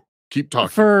long time. Keep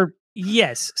talking.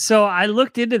 Yes. So I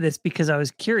looked into this because I was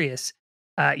curious.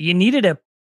 You needed a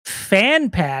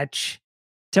fan patch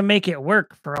to make it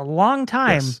work for a long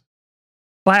time. Yes.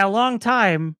 By a long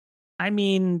time, I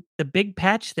mean the big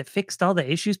patch that fixed all the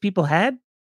issues people had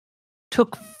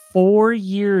took 4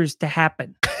 years to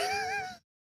happen.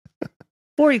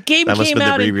 Game came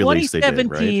out in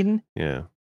 2017. Right? Yeah.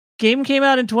 Game came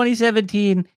out in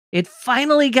 2017. It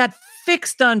finally got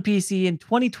fixed on PC in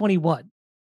 2021.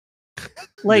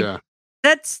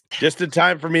 That's just in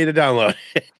time for me to download.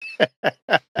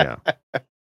 Yeah.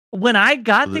 When I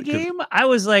got the game, I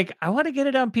was like, I want to get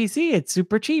it on PC. It's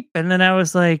super cheap. And then I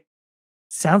was like,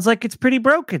 sounds like it's pretty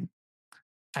broken.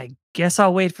 I guess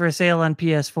I'll wait for a sale on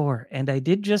PS4. And I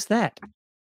did just that.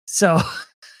 So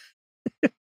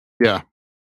yeah.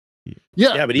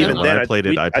 Yeah, but even then, I played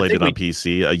it on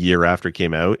PC a year after it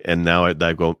came out, and now I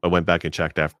went back and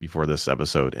checked before this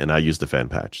episode, and I used the fan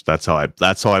patch. That's how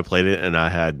I played it, and I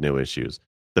had no issues.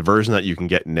 The version that you can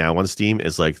get now on Steam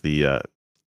is like the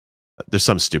there's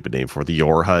some stupid name for it, the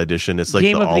Yorha edition. It's like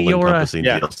the all-encompassing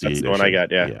DLC that's edition. The one I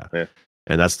got. Yeah.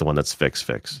 And that's the one that's fix.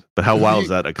 But how wild is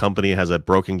that? A company has a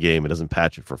broken game and doesn't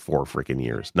patch it for 4 freaking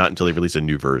years, not until they release a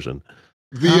new version.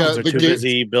 They're too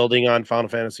busy building on Final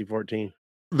Fantasy 14.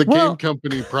 The game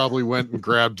company probably went and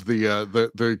grabbed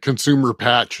the consumer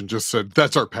patch and just said,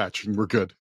 "That's our patch, and we're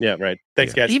good." Yeah, right.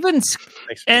 Thanks, guys. We're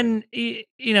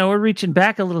reaching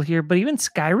back a little here, but even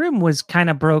Skyrim was kind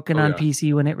of broken on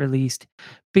PC when it released,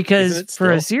 because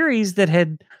for a series that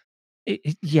had,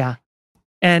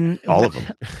 and all of them.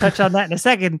 Touch on that in a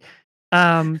second.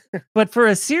 But for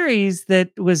a series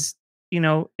that was,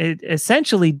 it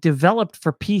essentially developed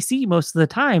for PC most of the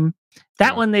time,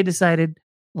 that one they decided,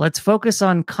 let's focus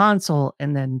on console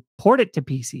and then port it to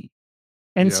PC.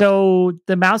 And so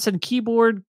the mouse and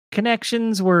keyboard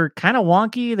connections were kind of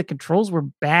wonky. The controls were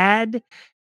bad.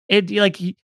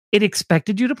 It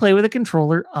expected you to play with a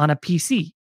controller on a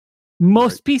PC.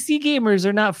 Most PC gamers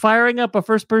are not firing up a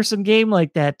first person game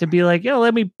like that to be like, yo,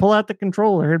 let me pull out the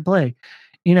controller and play,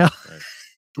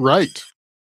 Right.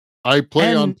 I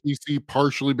play on PC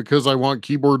partially because I want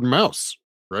keyboard and mouse,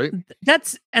 right?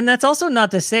 That's also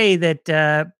not to say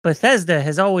that Bethesda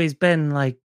has always been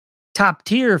like top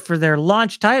tier for their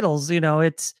launch titles.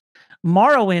 It's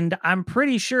Morrowind, I'm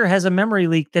pretty sure, has a memory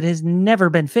leak that has never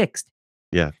been fixed.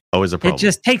 Yeah, always a problem. It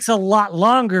just takes a lot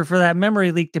longer for that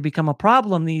memory leak to become a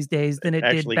problem these days than it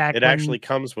did back It actually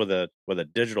comes with a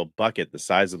digital bucket the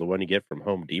size of the one you get from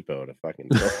Home Depot to fucking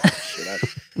fill shit up.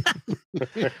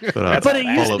 But it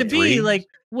used to be like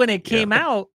when it came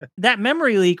out, that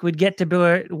memory leak would get to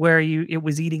where it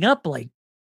was eating up like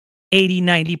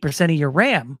 80-90% of your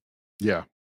RAM. Yeah.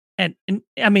 And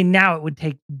I mean, now it would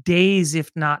take days, if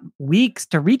not weeks,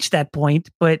 to reach that point,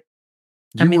 but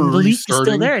the leak is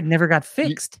still there. It never got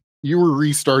fixed. You were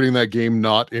restarting that game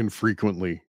not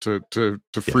infrequently to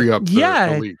free up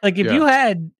the leak. Like if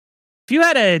you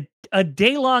had a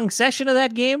day-long session of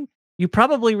that game, you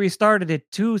probably restarted it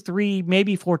 2, 3,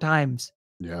 maybe 4 times.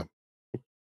 Yeah.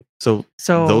 So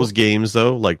those games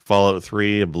though, like Fallout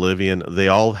 3, Oblivion, they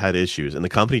all had issues, and the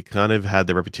company kind of had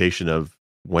the reputation of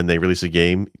when they release a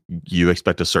game, you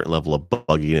expect a certain level of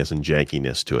bugginess and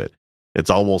jankiness to it. It's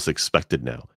almost expected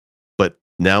now. But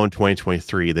now in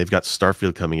 2023, they've got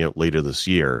Starfield coming out later this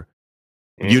year.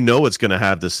 You know it's going to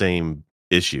have the same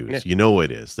issues. Yeah. You know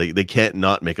it is. They can't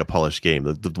not make a polished game.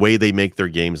 The way they make their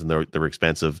games and their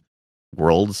expansive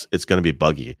worlds, it's going to be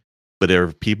buggy. But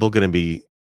are people going to be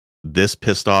this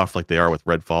pissed off like they are with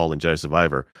Redfall and Jedi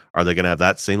Survivor? Are they going to have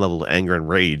that same level of anger and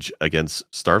rage against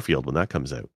Starfield when that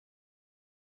comes out?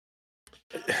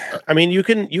 I mean, you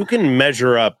can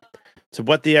measure up to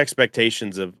what the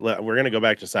expectations of. We're going to go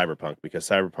back to Cyberpunk because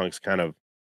Cyberpunk's kind of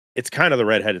the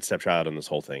redheaded stepchild in this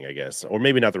whole thing, I guess, or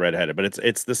maybe not the redheaded, but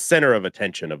it's the center of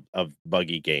attention of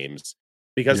buggy games.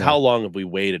 Because how long have we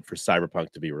waited for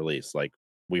Cyberpunk to be released? Like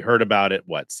we heard about it,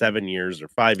 7 years or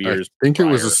 5 years? I think it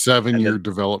was a 7-year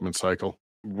development cycle.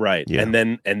 Right, yeah. and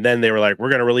then they were like, we're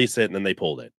going to release it, and then they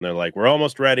pulled it. And they're like, we're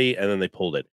almost ready, and then they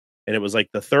pulled it. And it was like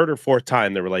the 3rd or 4th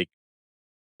time they were like,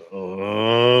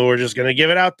 oh, we're just going to give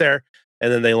it out there.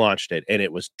 And then they launched it and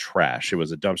it was trash. It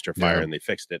was a dumpster fire and they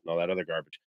fixed it and all that other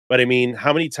garbage. But I mean,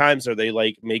 how many times are they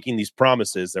like making these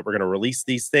promises that we're going to release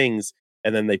these things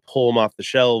and then they pull them off the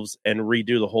shelves and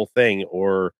redo the whole thing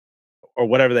or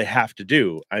whatever they have to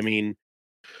do? I mean,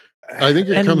 I think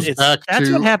it comes back to... That's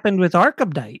what happened with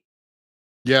Arkham Knight.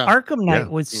 Yeah. Arkham Knight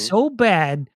was so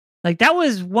bad. Like that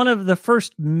was one of the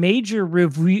first major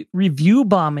review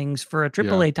bombings for a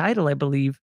AAA title, I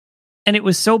believe. And it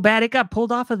was so bad, it got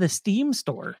pulled off of the Steam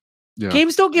store. Yeah.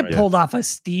 Games don't get pulled off of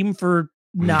Steam for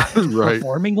not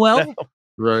performing well. No.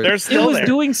 Right. It was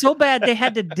doing so bad, they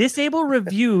had to disable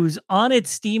reviews on its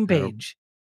Steam page.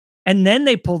 And then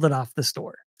they pulled it off the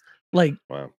store. Like,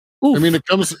 wow. Oof. I mean, it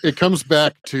comes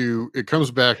back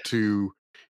to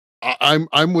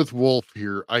I'm with Wolf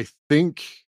here. I think,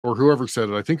 or whoever said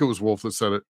it, I think it was Wolf that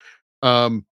said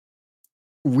it.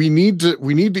 We need to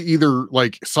either,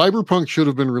 like, Cyberpunk should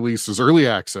have been released as early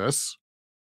access,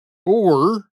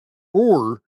 or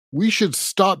we should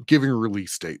stop giving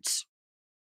release dates.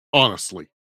 Honestly.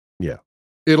 Yeah.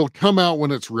 It'll come out when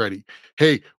it's ready.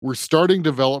 Hey, we're starting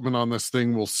development on this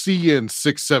thing. We'll see you in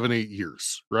 6, 7, 8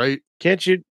 years, right? Can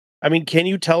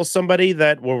you tell somebody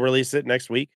that we'll release it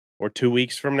next week or 2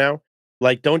 weeks from now?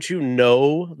 Like, don't you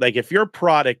know, like, if your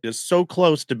product is so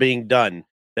close to being done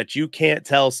that you can't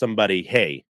tell somebody,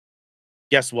 hey,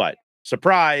 guess what?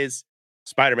 Surprise!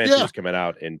 Spider-Man 2 is coming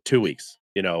out in 2 weeks.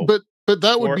 You know, but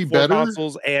that would be better for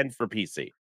consoles and for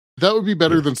PC. That would be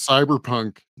better than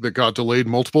Cyberpunk that got delayed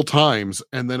multiple times,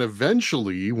 and then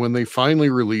eventually, when they finally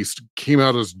released, came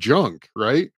out as junk.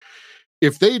 Right?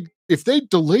 If they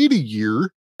delayed a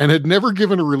year and had never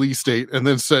given a release date, and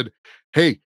then said,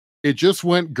 "Hey, it just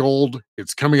went gold.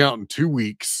 It's coming out in 2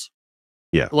 weeks."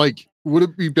 Yeah, like. Would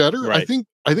it be better? Right. I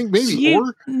think maybe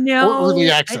or early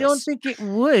access. I don't think it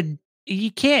would. You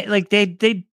can't, like,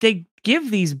 they give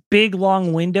these big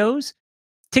long windows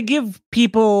to give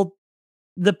people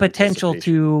the potential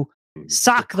to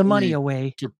sock the money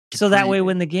away, so that way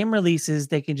when the game releases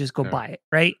they can just go buy it,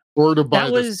 right? Or to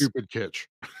buy the stupid kitsch.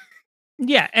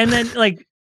 Yeah, and then like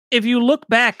if you look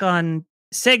back on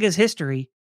Sega's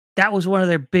history, that was one of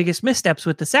their biggest missteps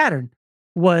with the Saturn,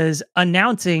 was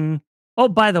announcing, oh,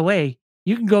 by the way,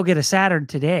 you can go get a Saturn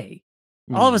today.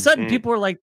 All of a sudden, people were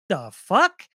like, the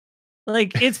fuck?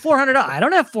 Like it's $400. I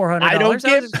don't have $400. I don't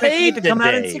get was expecting it paid to come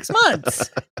out in today. 6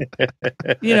 months.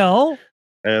 You know,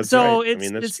 That's so right.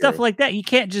 it's stuff like that. You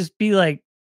can't just be like,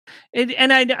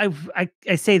 and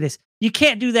I say this, you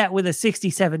can't do that with a $60,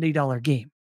 $70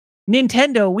 game.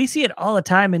 Nintendo, we see it all the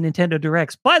time in Nintendo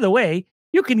Directs. By the way,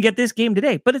 you can get this game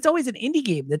today, but it's always an indie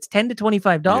game that's $10 to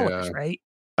 $25, right?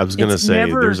 I was gonna say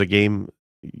there's a game.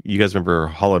 You guys remember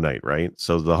Hollow Knight, right?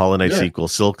 So the Hollow Knight sequel,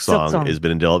 Silk Song, has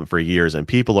been in development for years, and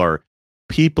people are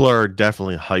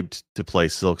definitely hyped to play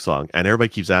Silk Song, and everybody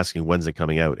keeps asking when's it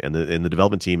coming out, and the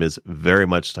development team is very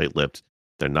much tight-lipped.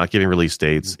 They're not giving release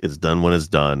dates. It's done when it's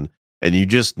done, and you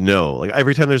just know, like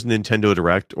every time there's a Nintendo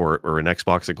Direct or an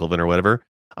Xbox equivalent or whatever,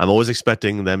 I'm always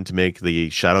expecting them to make the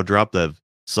shadow drop that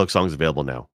Silk Song's available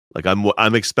now. Like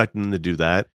I'm expecting them to do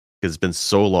that because it's been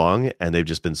so long, and they've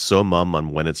just been so mum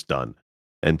on when it's done.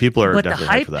 And people are definitely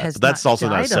hyped for that. But that's also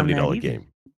not a $70 game.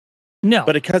 No,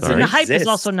 but because the hype has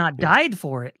also not died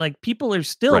for it. Like people are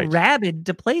still rabid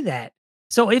to play that.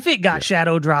 So if it got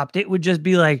shadow dropped, it would just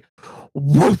be like,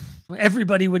 woof,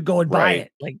 everybody would go and buy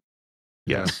it. Like,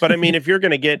 but I mean, if you're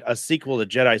going to get a sequel to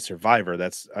Jedi Survivor,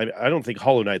 I don't think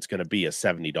Hollow Knight's going to be a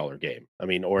 $70 game. I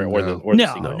mean, or the sequel.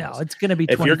 No, it's going to be.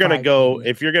 If you're going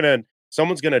to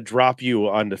someone's going to drop you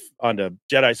onto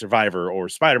Jedi Survivor or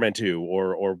Spider-Man 2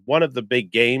 or one of the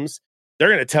big games, they're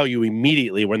going to tell you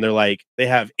immediately when they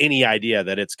have any idea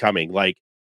that it's coming. Like,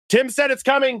 Tim said it's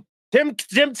coming. Tim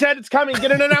said it's coming.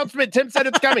 Get an announcement. Tim said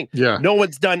it's coming. Yeah. No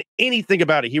one's done anything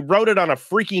about it. He wrote it on a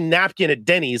freaking napkin at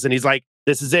Denny's, and he's like,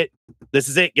 "This is it. This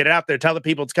is it. Get it out there. Tell the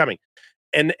people it's coming."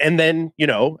 And then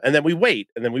and then we wait,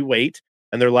 and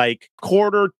they're like,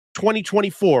 quarter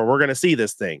 2024, we're going to see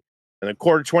this thing. And then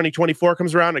quarter 2024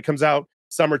 comes around, it comes out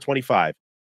summer 25.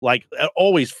 Like it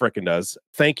always frickin' does.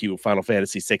 Thank you, Final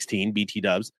Fantasy 16, BT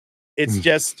dubs. It's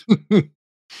just, and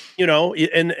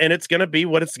it's going to be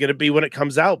what it's going to be when it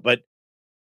comes out. But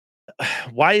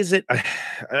why is it?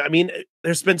 I mean,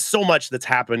 there's been so much that's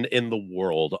happened in the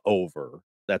world over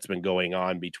that's been going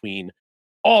on between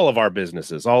all of our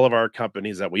businesses, all of our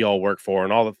companies that we all work for,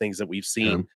 and all the things that we've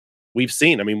seen.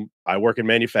 I mean, I work in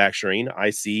manufacturing.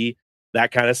 I see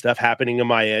that kind of stuff happening on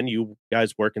my end. You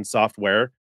guys work in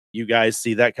software. You guys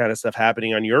see that kind of stuff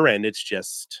happening on your end. It's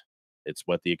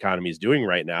what the economy is doing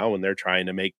right now, and they're trying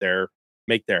to make their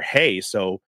hay.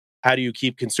 So how do you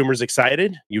keep consumers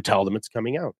excited? You tell them it's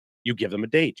coming out. You give them a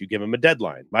date. You give them a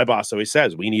deadline. My boss always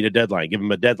says, we need a deadline. Give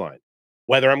them a deadline.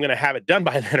 Whether I'm going to have it done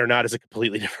by then or not is a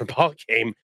completely different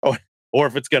ballgame. Or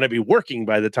if it's going to be working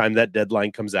by the time that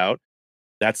deadline comes out,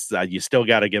 that's you still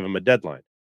got to give them a deadline.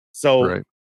 So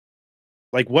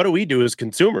like, what do we do as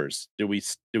consumers? Do we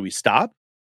stop?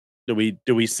 Do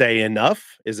we say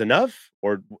enough is enough?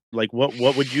 Or like,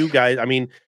 what would you guys, I mean,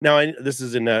 now this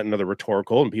is another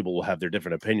rhetorical, and people will have their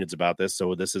different opinions about this.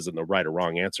 So this isn't the right or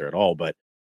wrong answer at all, but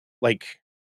like,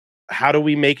 how do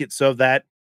we make it so that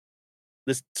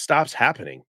this stops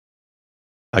happening?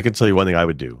 I can tell you one thing I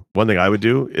would do. One thing I would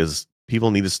do is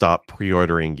people need to stop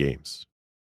pre-ordering games.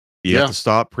 You have to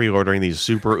stop pre-ordering these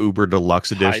super uber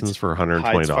deluxe editions for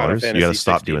 $120. You got to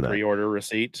stop doing that. Pre-order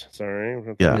receipt.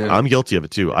 Sorry. Yeah, I'm guilty of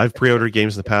it too. I've pre-ordered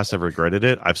games in the past. I've regretted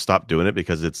it. I've stopped doing it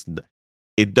because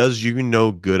it does you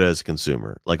no good as a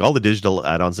consumer. Like all the digital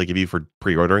add-ons they give you for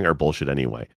pre-ordering are bullshit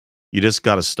anyway. You just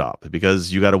got to stop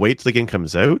because you got to wait till the game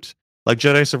comes out. Like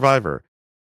Jedi Survivor.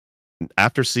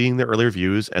 After seeing the early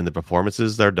reviews and the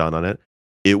performances that are done on it,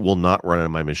 it will not run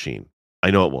on my machine.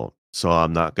 I know it won't. So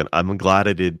I'm glad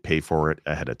I did pay for it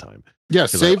ahead of time. Yeah,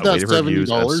 save that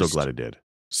 $70. I'm so glad I did.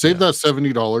 Save that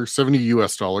 $70, $70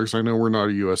 US. I know we're not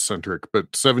a US centric, but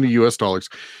 $70 US.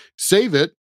 Save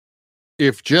it.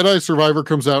 If Jedi Survivor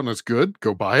comes out and it's good,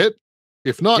 go buy it.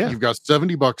 If not, you've got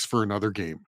 $70 for another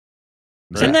game.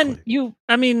 Exactly. And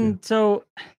then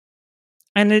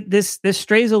and this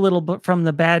strays a little bit from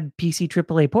the bad PC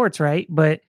AAA ports, right?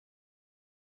 But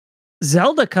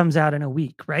Zelda comes out in a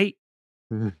week, right?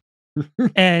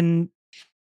 And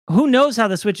who knows how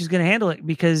the Switch is going to handle it,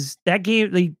 because that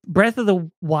game, the Breath of the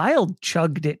Wild,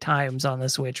 chugged at times on the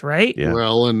Switch, right? Yeah.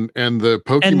 Well, and the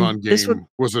Pokemon game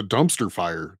was a dumpster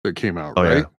fire that came out,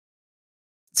 right? Yeah.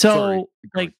 So,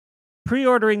 like,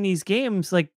 pre-ordering these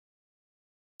games, like,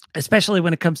 especially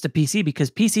when it comes to PC, because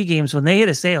PC games, when they hit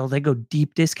a sale, they go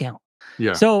deep discount.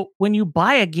 Yeah. So when you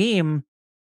buy a game,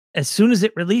 as soon as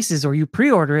it releases or you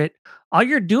pre-order it, all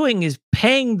you're doing is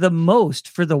paying the most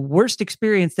for the worst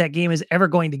experience that game is ever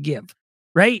going to give,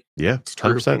 right? Yeah,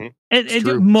 100%.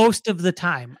 And most of the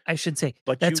time, I should say.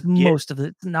 But that's most of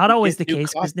it. It's not always the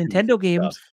case, because Nintendo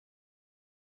games...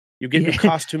 You get new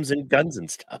costumes and guns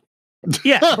and stuff.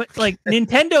 Yeah, but like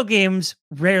Nintendo games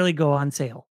rarely go on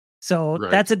sale. So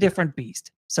that's a different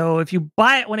beast. So if you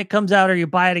buy it when it comes out or you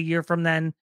buy it a year from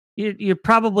then, you're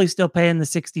probably still paying the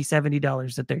 $60,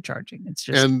 $70 that they're charging. It's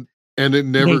just and it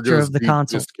never nature goes of the deep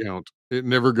console. discount. It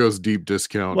never goes deep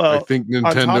discount. Well, I think on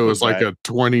top Nintendo of is like that- a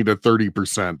 20 to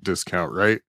 30% discount,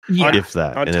 right? Yeah. If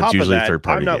that, On and top it's of usually that, third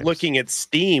party. I'm not games. looking at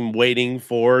Steam waiting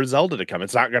for Zelda to come.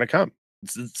 It's not going to come.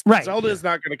 Right. Zelda Yeah. is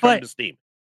not going to come But- to Steam.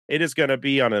 It is going to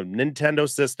be on a Nintendo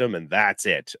system, and that's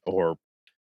it, or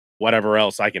whatever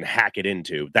else I can hack it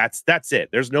into. That's it.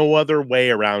 There's no other way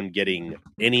around getting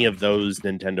any of those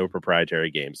Nintendo proprietary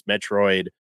games. Metroid,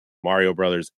 Mario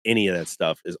Brothers, any of that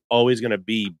stuff is always going to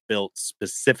be built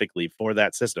specifically for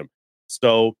that system.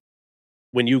 So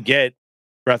when you get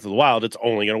Breath of the Wild, it's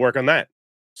only going to work on that.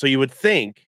 So you would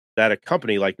think that a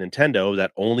company like Nintendo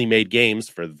that only made games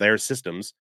for their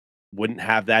systems wouldn't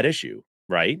have that issue,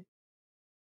 right?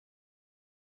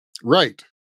 Right.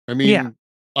 I mean, Yeah.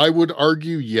 I would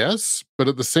argue yes, but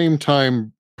at the same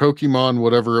time, Pokemon,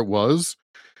 whatever it was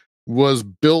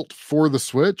built for the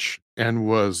Switch and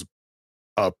was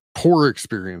a poor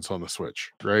experience on the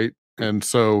Switch, right? And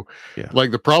so, Yeah.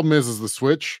 like, the problem is the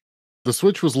Switch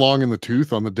was long in the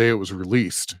tooth on the day it was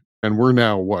released, and we're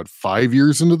now what, 5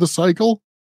 years into the cycle,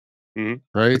 Mhm.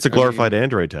 right? It's a I mean, glorified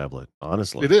Android tablet,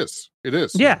 honestly. It is.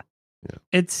 Yeah. Yeah.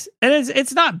 It's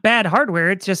not bad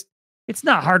hardware. It's just it's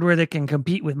not hardware that can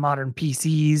compete with modern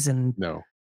PCs and No.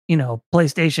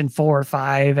 PlayStation 4,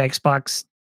 5, Xbox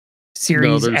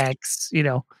Series there's- X,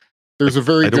 There's a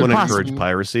very I don't want to different encourage reason-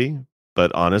 piracy,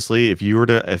 but honestly,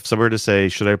 if someone were to say,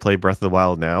 should I play Breath of the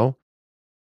Wild now?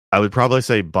 I would probably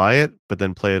say buy it, but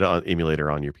then play it on emulator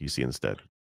on your PC instead.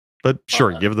 But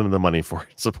sure, give them the money for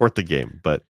it, support the game,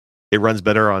 but it runs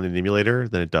better on an emulator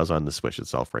than it does on the Switch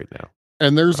itself right now.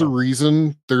 And there's a Oh.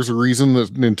 reason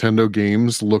that Nintendo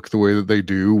games look the way that they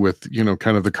do with,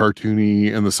 kind of the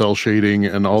cartoony and the cell shading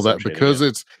and all cell that, shading, because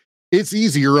yeah. it's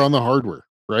easier on the hardware,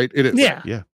 right? It is. Yeah.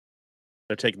 Yeah.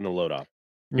 They're taking the load off.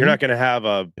 Mhm. You're not going to have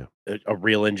a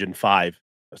Real Engine 5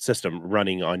 system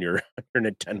running on your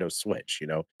Nintendo Switch,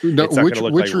 No, it's not going to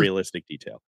look Witcher, like realistic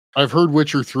detail. I've heard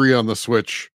Witcher 3 on the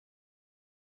Switch.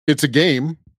 It's a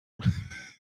game.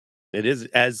 It is,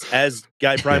 as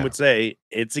Guy Prime Yeah. would say,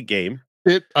 it's a game.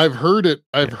 I've heard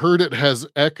it has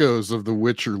echoes of the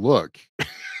Witcher look.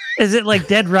 Is it like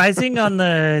Dead Rising on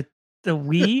the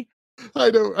Wii? I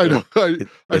It-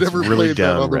 it's never really played that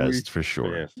down on the res Wii. for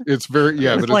sure. Yeah. It's very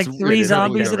With but like it's three it's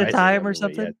zombies really at a Rising time on or the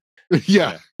Wii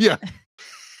something? yeah.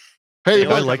 Hey,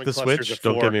 They I all like come the in clusters Switch. of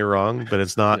Don't 4. get me wrong, but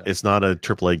it's not Yeah. it's not a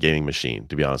AAA gaming machine.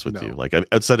 To be honest with you, No. like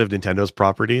outside of Nintendo's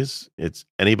properties, it's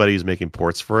anybody who's making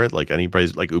ports for it. Like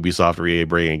anybody's like Ubisoft or EA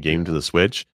bringing a game to the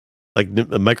Switch. Like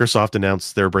Microsoft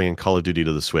announced they're bringing Call of Duty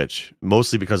to the Switch,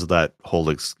 mostly because of that whole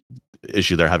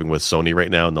issue they're having with Sony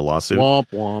right now in the lawsuit. womp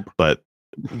womp.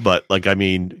 But like, I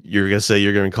mean, you're gonna say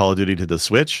you're going Call of Duty to the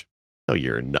Switch? No,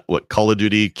 you're not. What, Call of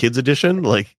Duty Kids Edition?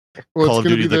 Like Well, Call of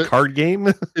it's Duty gonna be the card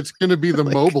game? it's going to be the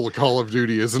Like- mobile Call of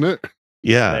Duty, isn't it?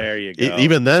 Yeah. There you go.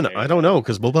 Even then, There you I don't go. know,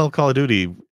 because mobile Call of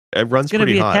Duty it runs It's going to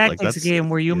pretty be a hot. Like tactics that's game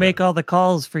where you yeah. make all the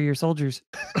calls for your soldiers.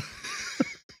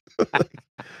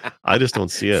 I just don't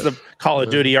see It's it. the Call of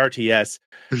Duty RTS.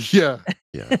 Yeah.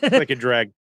 Yeah. Click and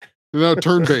drag, No,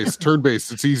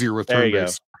 turn-based. It's easier with There you go.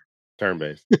 turn-based.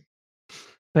 turn-based.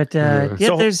 But Yeah. yeah,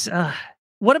 So- there's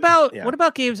what about Yeah. what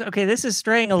about games? Okay, this is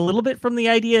straying a little bit from the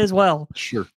idea as well.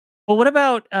 Sure. But what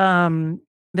about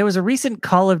there was a recent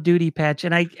Call of Duty patch,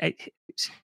 and I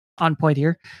on point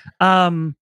here,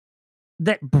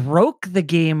 that broke the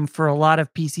game for a lot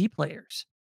of PC players.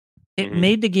 It Mhm.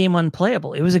 made the game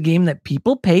unplayable. It was a game that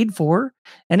people paid for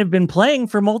and have been playing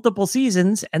for multiple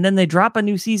seasons, and then they drop a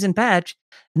new season patch,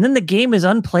 and then the game is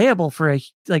unplayable for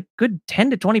a good 10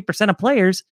 to 20% of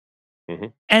players.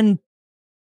 Mhm. And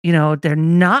they're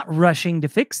not rushing to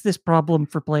fix this problem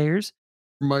for players.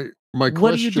 My What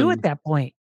question, do you do at that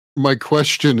point? My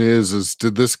question is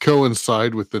did this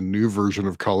coincide with the new version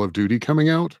of Call of Duty coming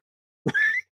out?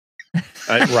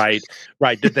 Right.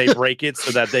 Did they break it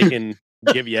so that they can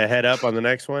give you a head up on the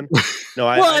next one? No,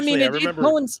 I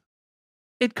remember.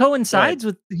 It coincides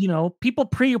with people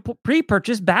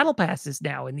pre-purchase battle passes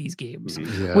now in these games,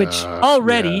 Mhm. which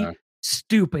already yeah.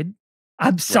 stupid.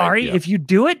 I'm sorry yeah. if you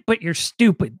do it, but you're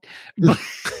stupid.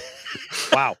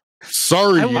 Wow.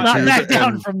 Sorry, I will not YouTube back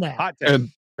down and, from that. Hot take.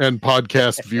 and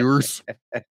podcast viewers.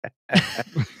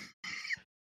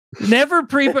 Never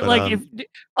But, if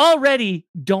already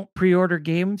don't pre-order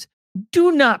games.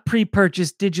 Do not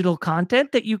pre-purchase digital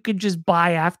content that you can just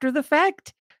buy after the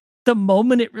fact. The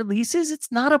moment it releases,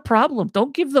 it's not a problem.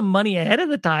 Don't give them money ahead of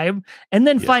the time and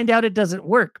then Yeah. find out it doesn't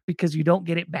work because you don't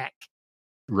get it back.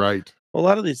 Right. A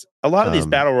lot of these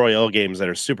battle Um, royale games that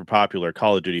are super popular,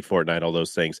 Call of Duty, Fortnite, all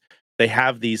those things, they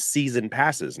have these season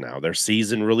passes now. They're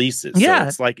season releases. Yeah,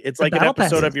 So it's like an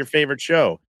episode of your favorite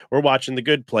show. We're watching The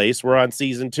Good Place. We're on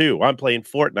season 2. I'm playing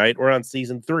Fortnite. We're on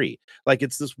season 3. Like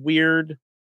it's this weird.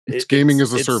 It's gaming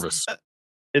as a service.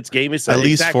 It's gaming as at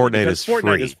least exactly, Fortnite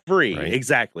is free. Right? Right?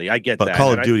 Exactly. I get but that.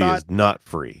 Call of Duty is not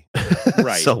free.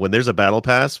 Right. So when there's a battle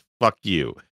pass, fuck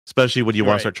you. Especially when you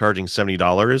want to start charging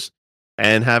 $70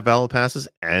 and have battle passes,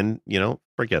 and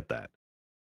forget that.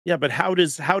 Yeah, but how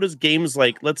does games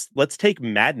like let's take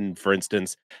Madden for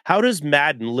instance. How does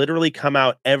Madden literally come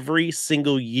out every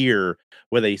single year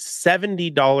with a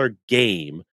 $70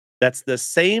 game that's the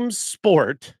same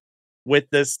sport with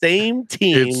the same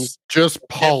teams? It's just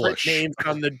polish names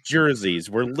on the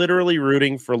jerseys. We're literally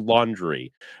rooting for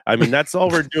laundry. I mean, that's all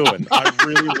we're doing. I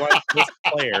really want this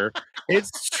player.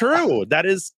 It's true. That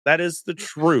is the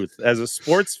truth. As a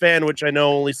sports fan, which I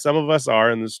know only some of us are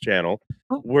in this channel,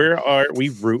 we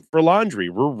root for laundry.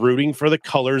 We're rooting for the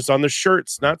colors on the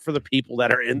shirts, not for the people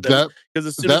that are in them. Because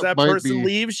as soon as that person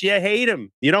leaves, you hate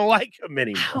him. You don't like him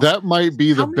anymore. That might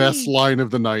be the best line of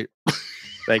the night.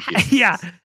 Thank you. Yeah.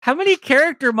 How many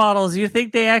character models do you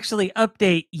think they actually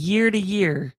update year to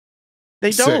year?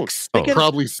 They don't.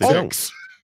 Probably 6.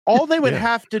 All they would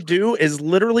have to do is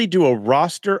literally do a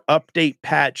roster update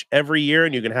patch every year,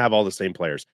 and you can have all the same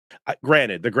players.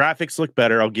 Granted, the graphics look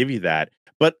better. I'll give you that.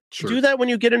 But do that when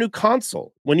you get a new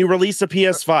console. When you release a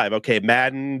PS5, okay,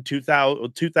 Madden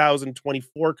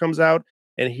 2024 comes out,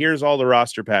 and here's all the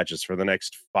roster patches for the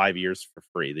next 5 years for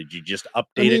free. That you just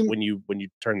update it when you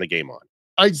turn the game on.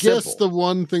 I guess the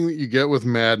one thing that you get with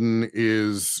Madden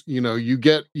is, you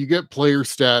get player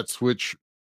stats, which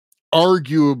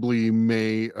arguably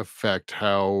may affect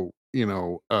how,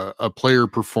 a player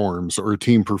performs or a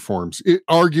team performs. It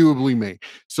arguably may.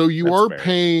 So you are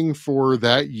paying for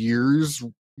that year's,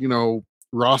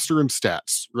 roster and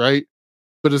stats, right?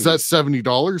 But is that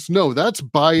 $70? No, that's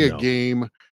buy a game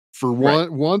for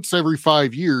once every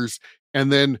 5 years,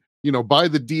 and then buy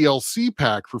the DLC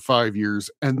pack for 5 years,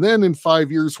 and then in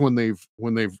 5 years when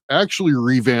they've actually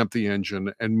revamped the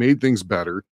engine and made things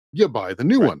better, you buy the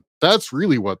new one. That's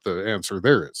really what the answer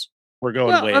there is. We're going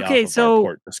way off of our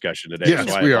port discussion today,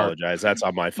 so I apologize. That's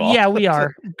on my fault. Yeah, we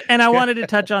are. And I wanted to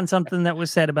touch on something that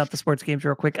was said about the sports games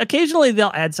real quick. Occasionally,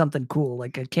 they'll add something cool,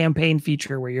 like a campaign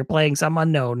feature where you're playing some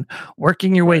unknown,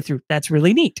 working your way through. That's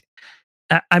really neat.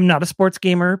 I'm not a sports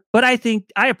gamer, but I think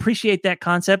I appreciate that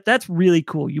concept. That's really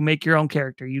cool. You make your own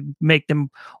character. You make them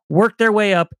work their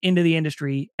way up into the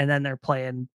industry, and then they're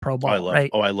playing pro ball.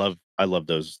 Right? I love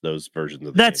those versions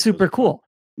of the That's super cool.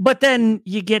 But then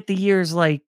you get the years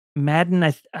like Madden.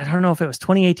 I don't know if it was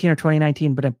 2018 or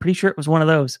 2019, but I'm pretty sure it was one of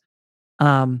those.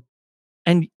 And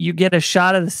you get a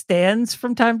shot of the stands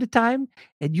from time to time,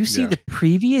 and you see the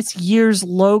previous year's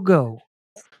logo.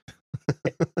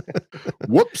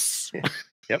 Whoops.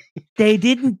 Yep. They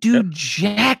didn't do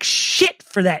jack shit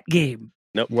for that game.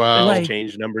 Nope. Wow. They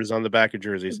changed numbers on the back of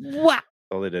jerseys. Wow. That's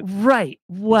all they did. Right.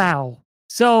 Wow.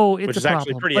 So it's which is a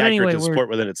actually problem. pretty But accurate anyway, to sport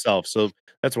within itself. So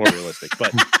that's more realistic.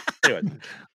 But anyway.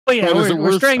 But yeah,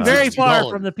 we're straying very far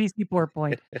from the PC port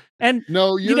point. And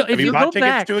no, if have you bought go tickets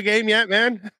back to a game yet,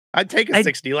 man? I'd take a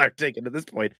 $60 ticket at this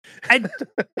point.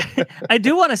 I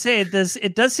do want to say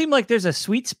it does seem like there's a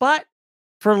sweet spot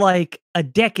for like a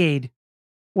decade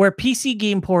where PC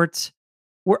game ports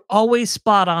were always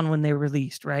spot on when they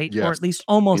released, right? Yes. Or at least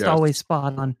almost always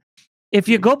spot on. If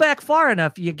you go back far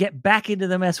enough, you get back into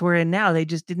the mess we're in now. They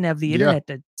just didn't have the internet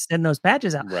to send those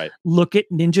patches out. Right. Look at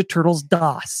Ninja Turtles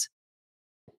DOS.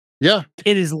 Yeah.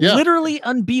 It is literally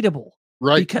unbeatable.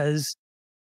 Right. Because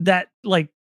that like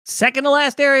second to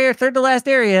last area or third to last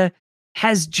area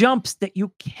has jumps that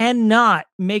you cannot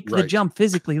make the jump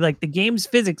physically. Like the game's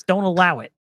physics don't allow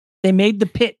it. They made the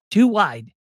pit too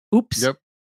wide. Oops. Yep.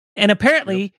 And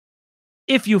apparently,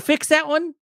 if you fix that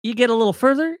one, you get a little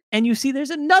further and you see there's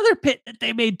another pit that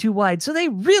they made too wide. So they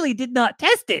really did not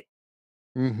test it.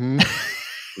 Mm-hmm.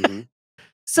 Mm-hmm.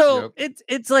 So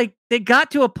it's like they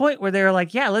got to a point where they're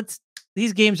like, yeah,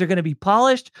 these games are going to be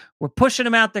polished. We're pushing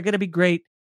them out. They're going to be great.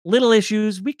 Little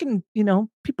issues. We can,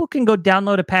 people can go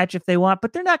download a patch if they want,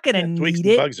 but they're not going to need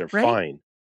it. Bugs are fine.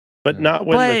 But not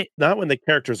when the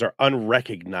characters are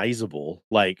unrecognizable.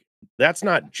 Like that's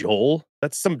not Joel.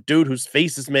 That's some dude whose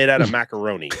face is made out of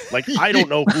macaroni. Like I don't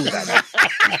know who that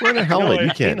is. Wearing a helmet,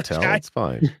 you can't tell. It's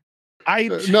fine.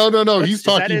 No. He's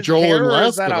talking Joel and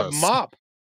Last of Us. Mop?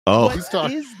 Oh,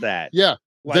 what is that? Yeah.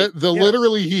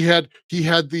 Literally he had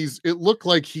these. It looked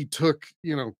like he took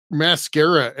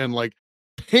mascara and like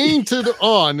painted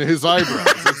on his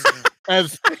eyebrows.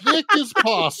 As thick as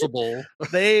possible.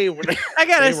 I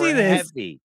gotta see this.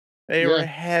 Heavy. They were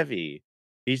heavy.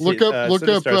 Look up Last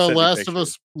of picture.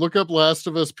 Us. Look up Last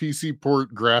of Us PC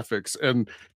port graphics, and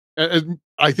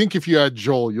I think if you add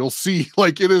Joel, you'll see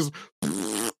like it is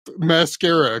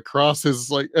mascara across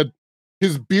his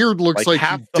his beard looks like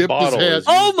half he the dipped his bottle head. is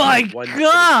Oh used my in one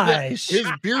gosh! His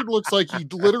beard looks like he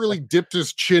literally dipped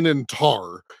his chin in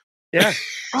tar. Yeah.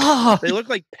 Oh, They look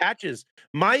like patches.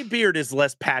 My beard is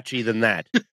less patchy than that.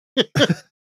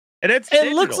 And it's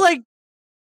it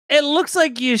looks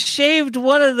like you shaved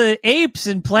one of the apes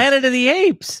in Planet of the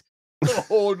Apes.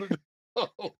 Oh no.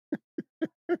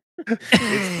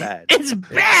 It's bad. It's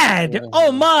bad.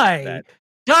 Oh my. Bad.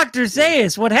 Dr.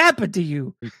 Zayas, what happened to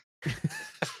you?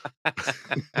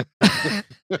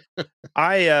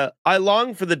 I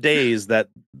long for the days that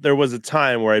there was a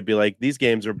time where I'd be like, these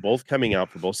games are both coming out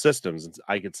for both systems. And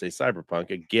I could say Cyberpunk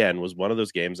again was one of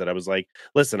those games that I was like,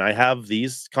 listen, I have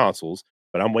these consoles,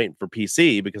 but I'm waiting for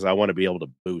PC because I want to be able to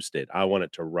boost it. I want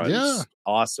it to run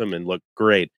awesome and look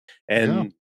great.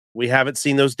 And we haven't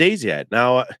seen those days yet.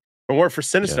 Now, for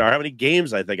Sinistar, how many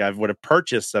games I think I would have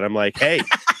purchased that I'm like, hey,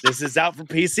 this is out for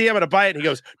PC. I'm going to buy it. And he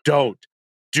goes,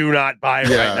 do not buy it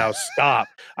right now. Stop.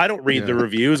 I don't read the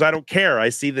reviews. I don't care. I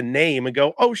see the name and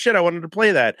go, oh shit, I wanted to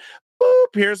play that. Boop,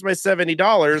 here's my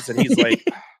 $70. And he's like,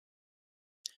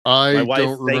 I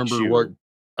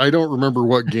don't remember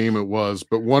what game it was,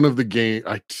 but one of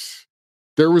the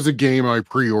there was a game I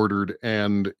pre-ordered,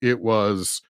 and it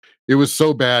was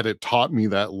so bad it taught me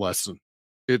that lesson.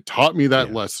 It taught me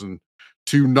that lesson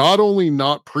to not only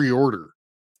not pre-order,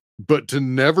 but to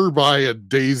never buy a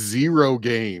day zero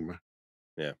game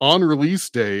on release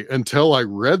day until I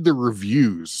read the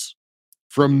reviews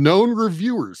from known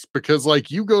reviewers, because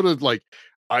like you go to like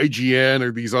IGN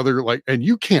or these other and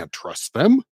you can't trust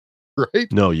them,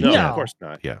 right? No, you can't. Of course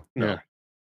not. Of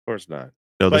course not.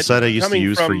 No, the site I used to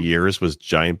use for years was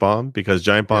Giant Bomb, because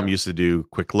Giant Bomb used to do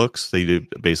quick looks. They do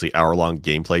basically hour-long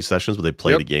gameplay sessions where they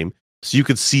play the game. So you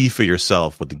could see for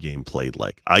yourself what the game played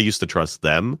like. I used to trust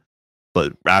them,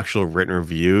 but actual written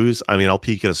reviews, I mean, I'll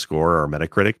peek at a score or a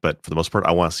Metacritic, but for the most part,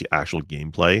 I want to see actual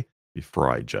gameplay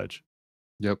before I judge.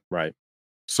 Yep. Right.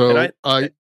 So I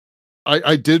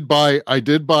did buy, and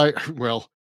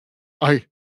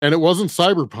it wasn't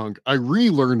Cyberpunk. I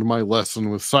relearned my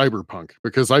lesson with Cyberpunk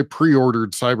because I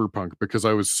pre-ordered Cyberpunk because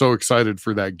I was so excited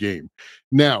for that game.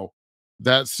 Now,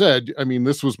 that said, I mean,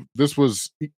 this was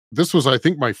I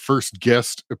think my first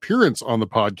guest appearance on the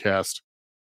podcast.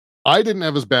 I didn't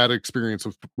have as bad experience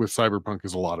with Cyberpunk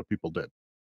as a lot of people did.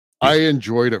 I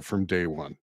enjoyed it from day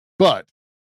one, but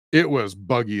it was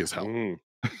buggy as hell.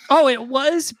 Oh, it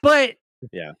was, but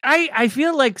I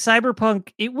feel like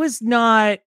Cyberpunk, it was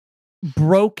not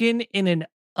broken in an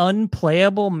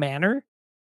unplayable manner.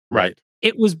 Right.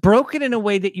 It was broken in a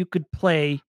way that you could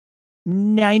play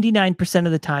 99%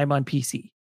 of the time on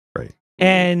PC. Right.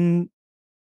 And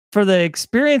for the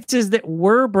experiences that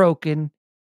were broken,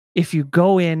 if you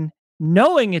go in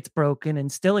knowing it's broken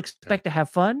and still expect to have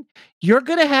fun, you're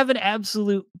going to have an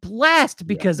absolute blast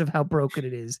because of how broken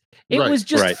it is. It was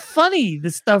just funny.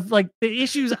 The stuff, like the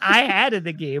issues I had in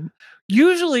the game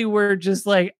usually were just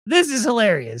like, this is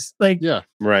hilarious. Like,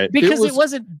 because it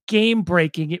wasn't game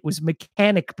breaking, it was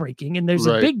mechanic breaking. And there's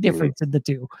a big difference in the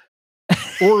two.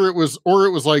 or it was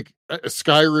like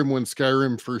Skyrim, when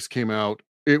Skyrim first came out.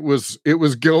 It was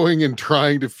going and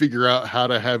trying to figure out how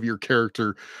to have your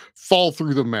character fall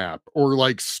through the map or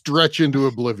like stretch into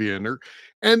oblivion,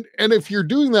 and if you're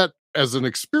doing that as an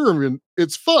experiment,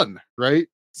 it's fun, right?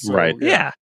 So,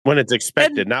 when it's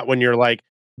expected, not when you're like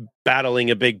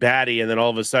battling a big baddie and then all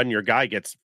of a sudden your guy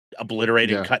gets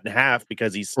obliterated, cut in half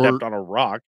because he stepped on a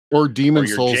rock, or Demon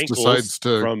Souls decides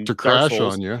to crash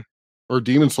on you, or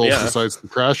Demon Souls decides to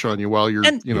crash on you while you're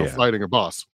fighting a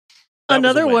boss.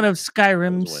 Another one of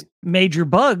Skyrim's major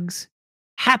bugs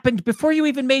happened before you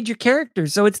even made your character.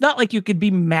 So it's not like you could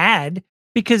be mad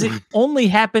because it only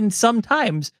happened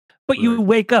sometimes, but you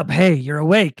wake up, hey, you're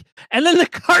awake. And then the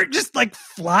cart just like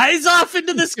flies off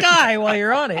into the sky while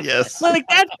you're on it. Yes. Like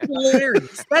that's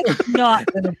hilarious. That's not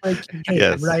gonna break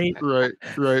your game, right?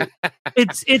 Right.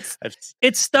 It's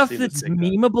stuff that's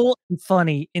memeable and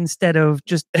funny instead of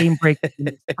just game breaking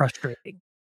and frustrating.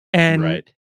 And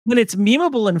when it's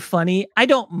memeable and funny, I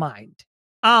don't mind.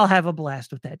 I'll have a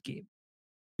blast with that game.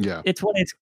 Yeah. It's when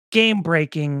it's game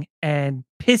breaking and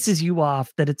pisses you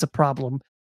off that it's a problem.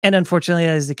 And unfortunately,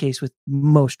 that is the case with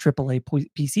most AAA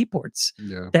PC ports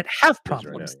that have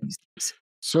problems these days.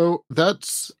 So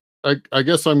that's, I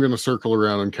guess I'm going to circle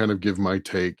around and kind of give my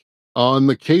take on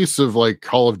the case of like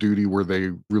Call of Duty where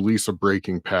they release a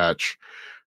breaking patch.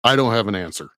 I don't have an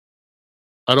answer.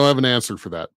 I don't have an answer for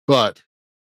that. But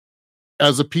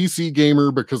as a PC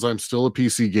gamer, because I'm still a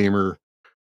PC gamer,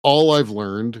 all I've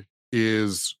learned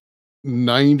is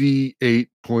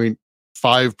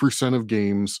 98.5% of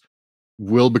games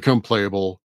will become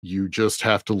playable. You just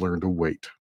have to learn to wait,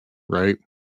 right?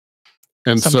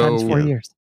 And sometimes so 4 years.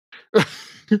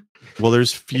 Well,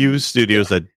 there's few studios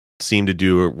that seem to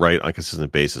do it right on a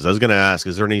consistent basis. I was going to ask,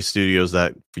 is there any studios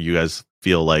that you guys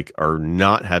feel like are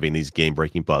not having these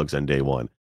game-breaking bugs on day one?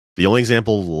 The only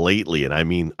example lately, and I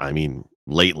mean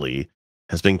lately,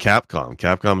 has been Capcom.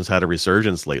 Capcom has had a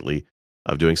resurgence lately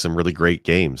of doing some really great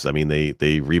games. I mean, they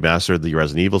remastered the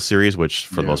Resident Evil series, which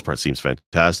for the most part seems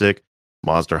fantastic.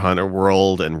 Monster Hunter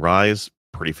World and Rise,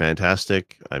 pretty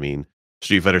fantastic. I mean,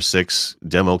 Street Fighter 6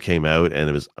 demo came out, and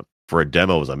it was, for a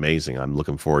demo, it was amazing. I'm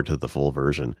looking forward to the full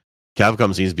version.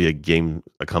 Capcom seems to be a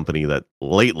company that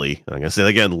lately, I'm going to say it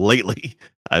again, lately,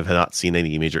 I've not seen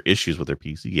any major issues with their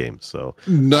PC games. So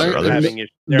there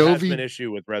has been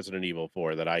issue with Resident Evil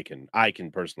 4 that I can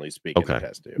personally speak and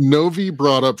attest to. Novi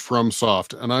brought up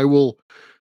FromSoft, and I will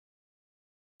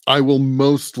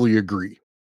mostly agree.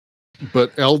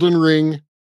 But Elden Ring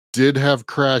did have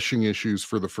crashing issues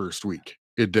for the first week.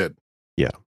 It did. Yeah.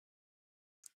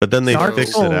 But then they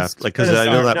fixed it after, like, because I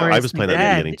know that I was playing at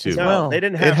the beginning too. No, they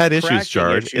didn't have. It had issues,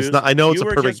 Jared. It's not. I know it's a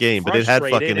perfect game, but it had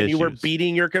fucking issues. You were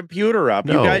beating your computer up.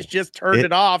 No, you guys just turned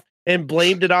it off and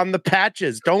blamed it on the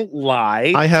patches. Don't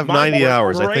lie. I have 90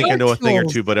 hours. I think I know a thing or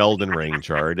two about Elden Ring,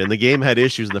 Jared. And the game had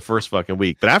issues in the first fucking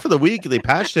week. But after the week, they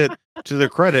patched it, to their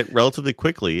credit, relatively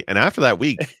quickly. And after that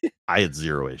week, I had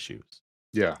zero issues.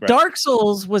 Yeah. Right. Dark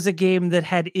Souls was a game that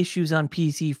had issues on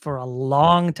PC for a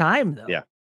long time, though. Yeah.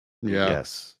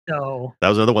 Yes. So that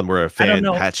was another one where a fan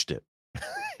patched it.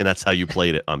 And that's how you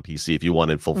played it on PC if you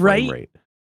wanted full frame rate.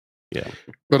 Yeah.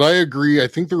 But I agree. I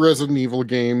think the Resident Evil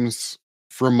games,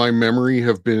 from my memory,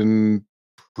 have been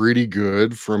pretty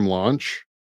good from launch.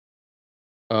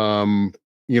 Resident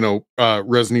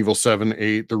Evil 7,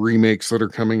 8, the remakes that are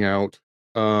coming out.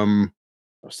 7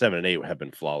 and 8 have been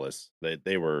flawless.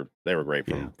 They were great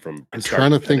from I'm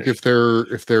trying to think if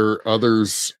there are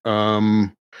others.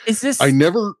 Is this? I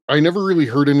never really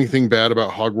heard anything bad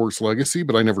about Hogwarts Legacy,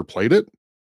 but I never played it.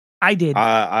 I did.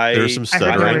 There's some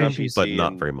stuttering, but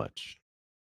not very much.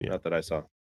 Yeah. Not that I saw.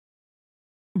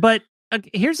 But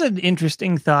here's an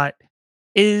interesting thought: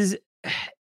 is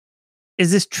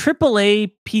this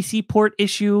AAA PC port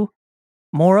issue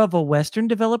more of a Western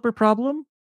developer problem?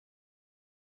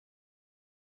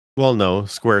 Well, no,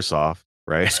 SquareSoft,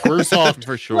 right? SquareSoft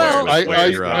for sure.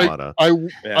 Well,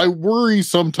 I worry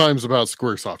sometimes about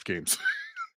SquareSoft games.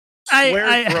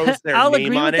 Square throws their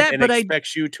name on it and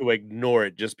expects you to ignore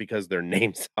it just because their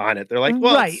name's on it. They're like,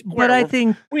 well, right, Square, but I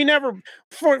think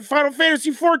Final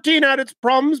Fantasy 14 had its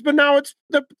problems, but now it's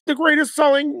the greatest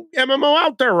selling MMO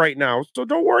out there right now. So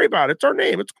don't worry about it. It's our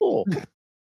name. It's cool.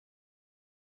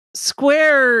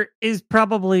 Square is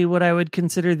probably what I would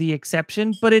consider the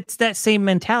exception, but it's that same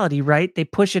mentality, right? They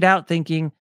push it out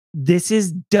thinking, this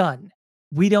is done.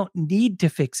 We don't need to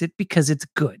fix it because it's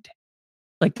good.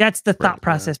 Like, that's the thought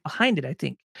process behind it, I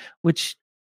think, which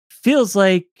feels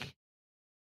like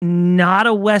not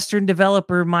a Western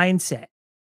developer mindset.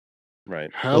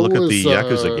 Right. Well, look at the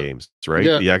Yakuza games, right?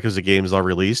 Yeah. The Yakuza games all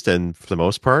released, and for the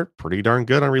most part, pretty darn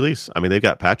good on release. I mean, they've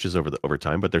got patches over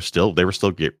time, but they were still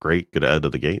good out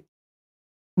of the gate.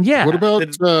 Yeah. What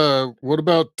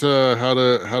about how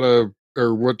to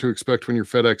or what to expect when you're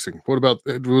FedExing? What about,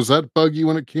 was that buggy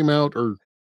when it came out, or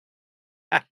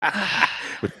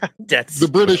That's the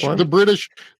British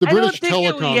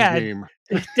telecom game?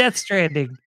 Death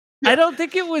Stranding. I don't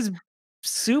think it was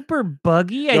super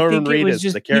buggy. I think it was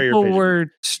just people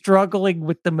were struggling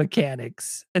with the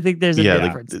mechanics. I think there's a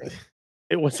difference.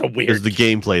 It was a weird. It was the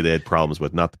gameplay they had problems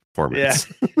with, not the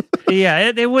performance.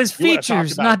 Yeah, it was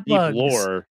features, not bugs.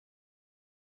 Lore.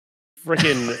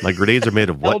 Freaking my grenades are made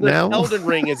of what now? Elden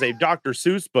Ring is a Dr.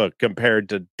 Seuss book compared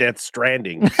to Death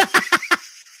Stranding.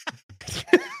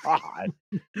 God.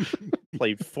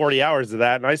 Played 40 hours of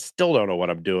that, and I still don't know what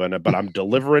I'm doing, but I'm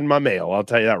delivering my mail. I'll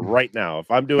tell you that right now.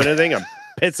 If I'm doing anything, I'm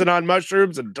pissing on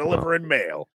mushrooms and delivering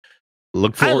mail.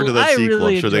 Look forward to that sequel.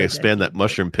 Really I'm sure they expand that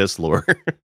mushroom piss lore.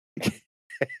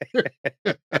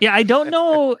 Yeah, I don't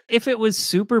know if it was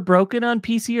super broken on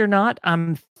PC or not.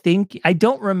 I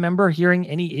don't remember hearing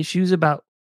any issues about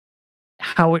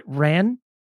how it ran.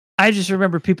 I just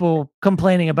remember people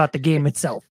complaining about the game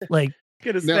itself. Like, I'm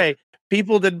gonna say,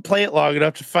 people didn't play it long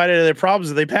enough to find any of their problems,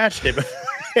 and they patched it.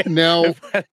 Now,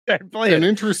 an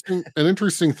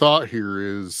interesting thought here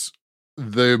is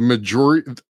the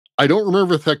majority. I don't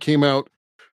remember if that came out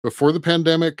before the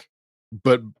pandemic,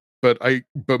 but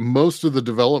most of the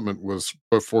development was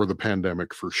before the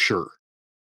pandemic for sure.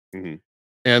 Mm-hmm.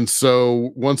 And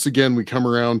so once again, we come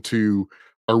around to,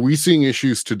 are we seeing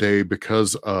issues today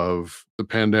because of the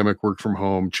pandemic, work from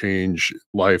home, change,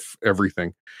 life,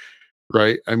 everything?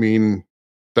 Right? I mean,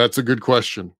 that's a good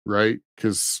question, right?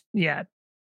 Because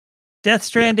Death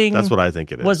Stranding, that's what I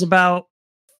think it is. Was about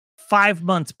 5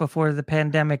 months before the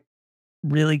pandemic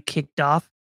really kicked off.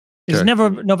 It was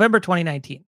November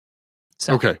 2019.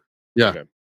 So. Okay. Yeah. Okay.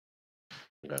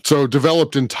 So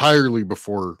developed entirely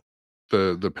before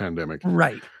the pandemic.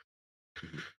 Right.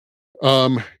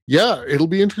 Yeah, it'll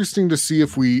be interesting to see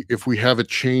if we have a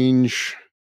change,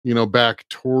 back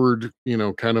toward,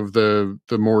 kind of the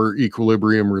more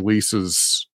equilibrium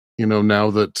releases,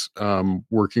 now that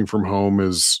working from home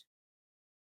is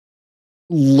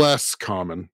less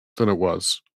common than it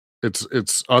was.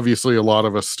 It's obviously a lot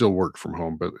of us still work from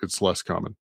home, but it's less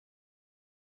common.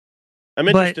 I'm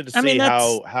interested to see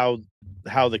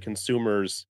how the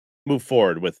consumers move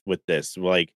forward with this.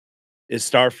 Like, is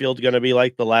Starfield going to be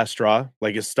like the last straw?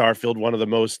 Like, is Starfield one of the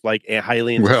most like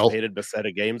highly anticipated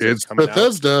Bethesda games? It's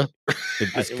Bethesda.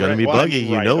 It's going to be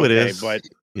buggy. It is. But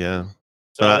yeah.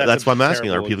 So that's why I'm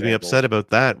asking. Are people getting upset about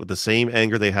that with the same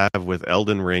anger they have with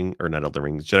Elden Ring, or not Elden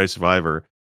Ring, Jedi Survivor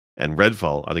and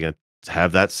Redfall? Are they going to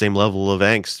have that same level of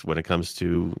angst when it comes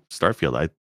to Starfield?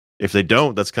 If they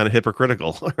don't, that's kind of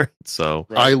hypocritical. So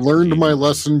I learned my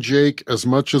lesson, Jake. As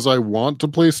much as I want to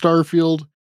play Starfield,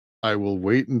 I will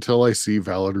wait until I see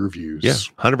valid reviews. Yeah,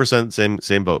 100%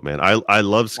 same boat, man. I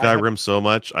love Skyrim so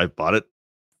much. I bought it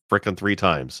frickin' 3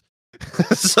 times.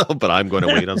 But I'm going to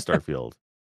wait on Starfield.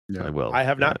 Yeah. I will. I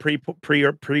have not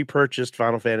pre-purchased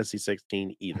Final Fantasy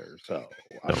 16 either, so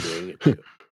I'm doing it too.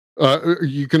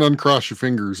 You can uncross your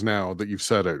fingers now that you've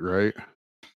said it, right?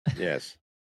 Yes.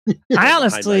 I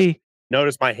honestly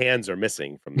notice my hands are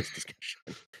missing from this discussion.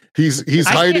 He's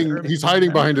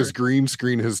hiding behind his green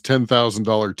screen, his $10,000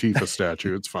 Tifa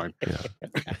statue. It's fine. Yeah.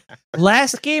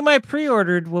 Last game I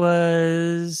pre-ordered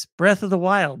was Breath of the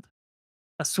Wild.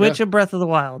 A Switch of Breath of the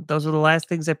Wild. Those were the last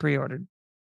things I pre-ordered.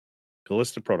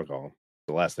 Callisto Protocol,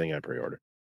 the last thing I pre-ordered.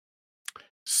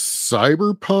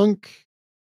 Cyberpunk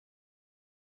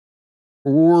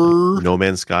or No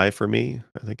Man's Sky for me,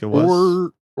 I think it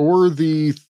was. Or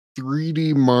the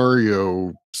 3D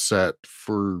Mario set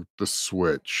for the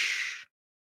Switch.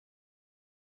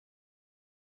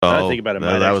 Oh,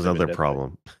 that was another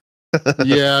problem.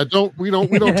 Yeah, we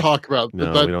don't talk about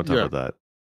no, we don't talk about that.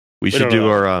 We should do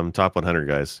our top 100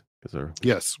 guys.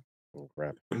 Yes. Oh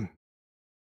crap.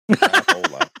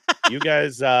 You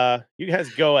guys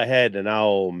go ahead and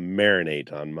I'll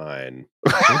marinate on mine.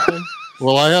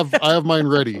 Well, I have mine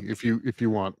ready if you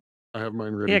want. I have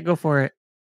mine ready. Yeah, go for it.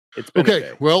 It's been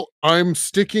okay. Well, I'm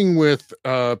sticking with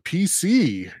a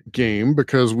PC game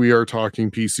because we are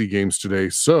talking PC games today.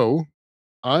 So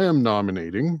I am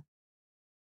nominating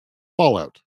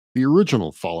Fallout, the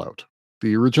original Fallout,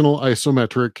 the original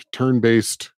isometric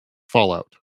turn-based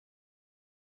Fallout.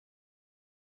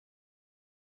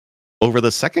 Over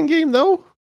the second game, though?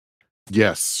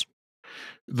 Yes.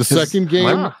 The second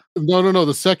game... No.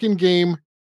 The second game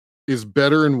is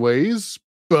better in ways,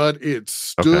 but it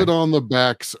stood on the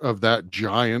backs of that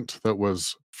giant that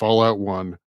was Fallout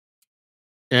 1.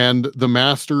 And the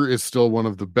Master is still one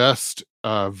of the best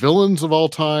villains of all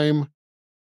time.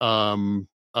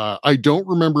 I don't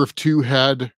remember if 2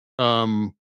 had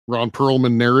Ron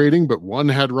Perlman narrating, but 1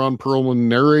 had Ron Perlman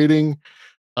narrating.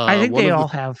 I think they all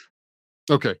have.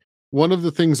 Okay. One of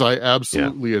the things I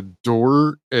absolutely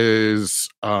adore is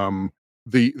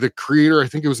the creator, I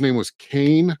think his name was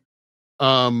Kane.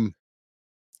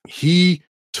 He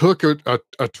took a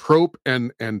trope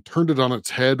and turned it on its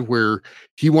head, where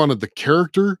he wanted the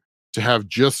character to have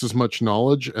just as much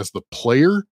knowledge as the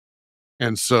player.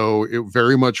 And so it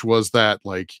very much was that,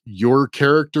 like, your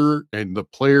character and the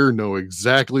player know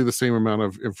exactly the same amount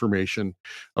of information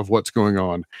of what's going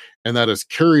on. And that has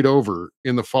carried over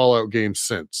in the Fallout games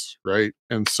since, right?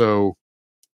 And so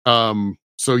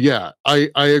yeah,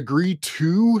 I agree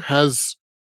 2 has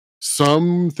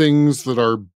some things that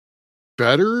are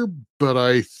better, but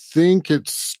I think it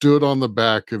stood on the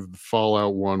back of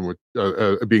Fallout 1 with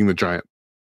being the giant.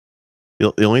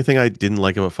 The only thing I didn't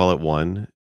like about Fallout 1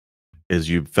 is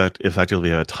you effectively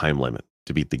have a time limit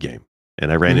to beat the game.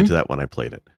 And I ran into that when I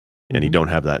played it. And you don't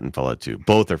have that in Fallout 2.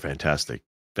 Both are fantastic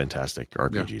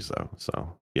RPGs, though.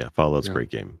 So, yeah, Fallout's a great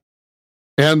game.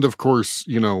 And, of course,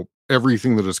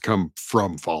 everything that has come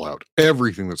from Fallout.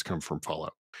 Everything that's come from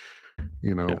Fallout.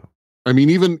 I mean,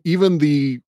 even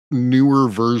the newer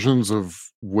versions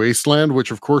of Wasteland,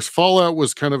 which, of course, Fallout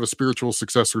was kind of a spiritual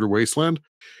successor to Wasteland.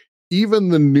 Even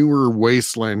the newer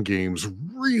Wasteland games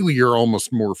really are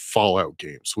almost more Fallout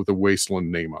games with a Wasteland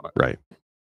name on it. Right.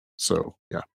 So,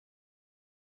 yeah.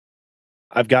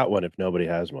 I've got one if nobody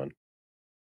has one.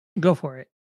 Go for it.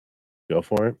 Go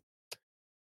for it.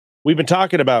 We've been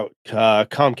talking about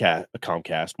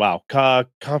Comcast. Wow.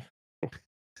 Capcom?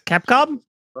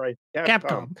 Right.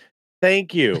 Capcom.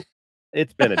 Thank you.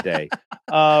 It's been a day.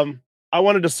 I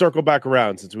wanted to circle back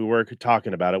around since we were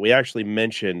talking about it. We actually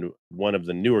mentioned one of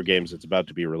the newer games that's about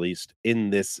to be released in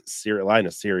this line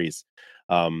of series.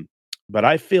 But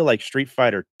I feel like Street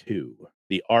Fighter 2,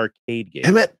 the arcade game.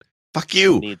 Damn it. Fuck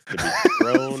you. Needs to be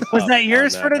thrown. Was that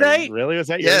yours for today? Really? Was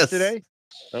that Yes. yours today?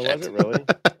 Oh, was it really?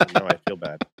 No, I feel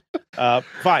bad.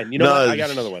 Fine. You know what? I got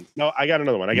another one.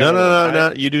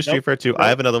 No. You do Street Fighter 2. I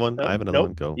have another one. I have another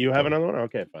one. Go. You have another one?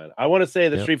 Okay, fine. I want to say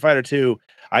that Street Fighter 2,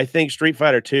 I think Street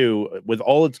Fighter 2, with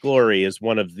all its glory, is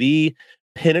one of the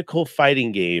pinnacle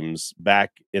fighting games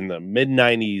back in the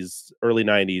mid-90s, early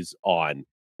 90s on.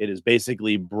 It is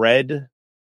basically bred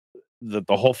the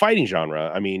whole fighting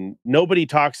genre. I mean, nobody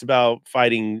talks about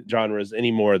fighting genres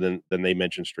any more than they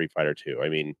mention Street Fighter 2. I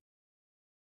mean,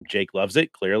 Jake loves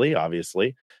it, clearly,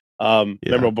 obviously.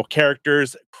 Memorable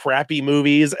characters, crappy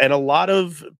movies, and a lot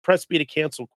of press me to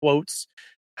cancel quotes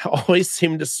always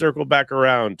seem to circle back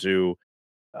around to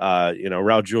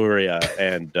Raul Julia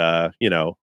and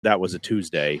that was a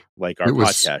Tuesday, like our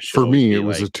podcast show. For me, it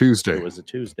was a Tuesday. It was a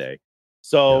Tuesday.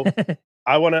 So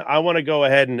I want to go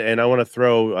ahead and I want to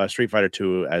throw Street Fighter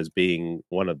 2 as being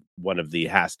one of the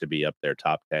has to be up there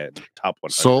top 10, top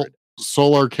 100.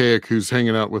 Soul Archaic, who's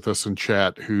hanging out with us in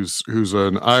chat, who's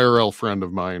an IRL friend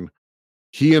of mine.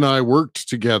 He and I worked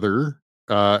together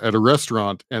at a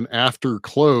restaurant, and after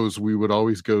close, we would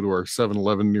always go to our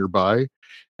 7-Eleven nearby,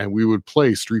 and we would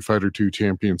play Street Fighter 2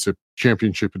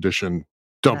 Championship Edition,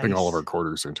 dumping all of our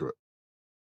quarters into it.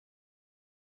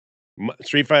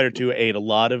 Street Fighter 2 ate a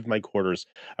lot of my quarters.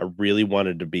 I really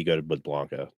wanted to be good with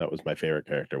Blanca. That was my favorite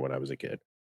character when I was a kid.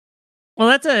 Well,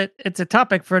 it's a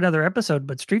topic for another episode,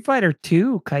 but Street Fighter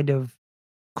 2 kind of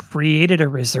created a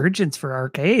resurgence for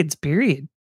arcades, period.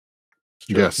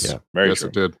 Sure. Yes. Yeah, very true.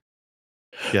 It did.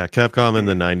 Yeah, Capcom in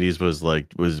the 90s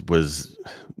was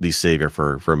the savior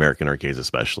for American arcades,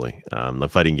 especially. The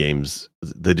fighting games,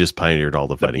 they just pioneered all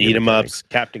the fighting beat 'em ups,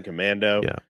 Captain Commando,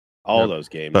 all those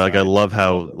games. But I love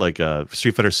how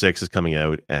Street Fighter 6 is coming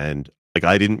out, and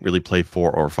I didn't really play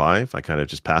 4 or 5. I kind of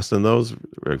just passed in those.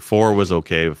 4 was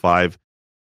okay. 5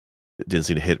 didn't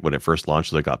seem to hit when it first launched,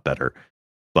 so it got better.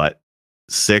 But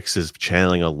 6 is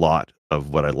channeling a lot of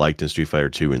what I liked in Street Fighter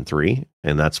 2 and 3,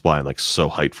 and that's why I'm so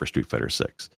hyped for Street Fighter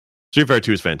 6. Street Fighter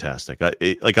 2 is fantastic. I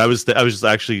was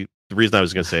actually, the reason I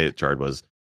was going to say it, Chard, was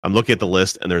I'm looking at the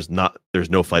list and there's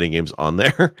no fighting games on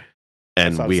there,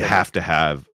 and we have to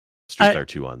have Street Fighter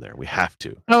 2 on there. We have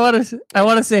to. I want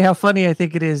to say how funny I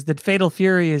think it is that Fatal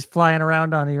Fury is flying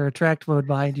around on your attract mode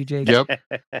behind you, Jake. Yep.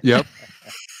 Yep.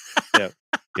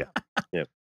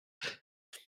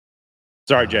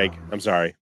 Sorry, Jake. I'm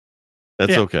sorry.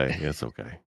 That's okay. It's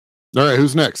okay. All right,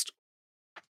 who's next?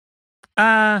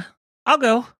 I'll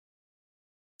go.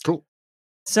 Cool.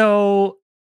 So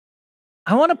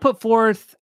I want to put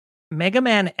forth Mega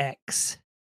Man X.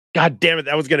 God damn it,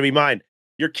 that was going to be mine.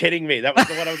 You're kidding me. That was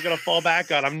the one I was going to fall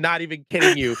back on. I'm not even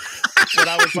kidding you. But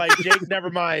I was like, Jake, never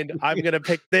mind. I'm going to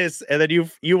pick this. And then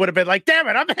you would have been like, damn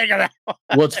it, I'm hanging out.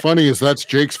 What's funny is that's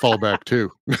Jake's fallback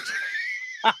too.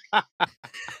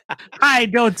 I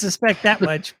don't suspect that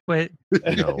much, but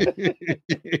no.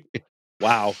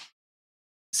 Wow.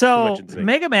 So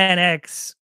Mega Man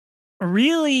X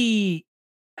really,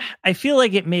 I feel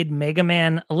like it made Mega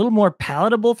Man a little more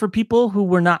palatable for people who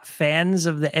were not fans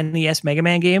of the NES Mega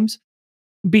Man games,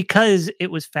 because it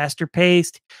was faster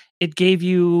paced. It gave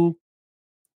you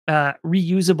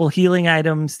reusable healing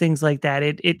items, things like that.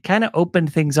 It kind of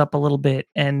opened things up a little bit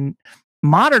and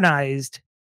modernized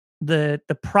the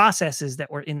processes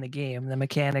that were in the game, the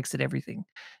mechanics and everything.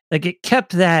 Like, it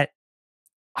kept that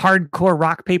hardcore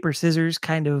rock, paper, scissors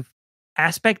kind of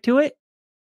aspect to it.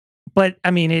 But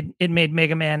I mean, it made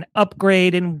Mega Man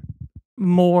upgrade in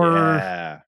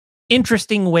more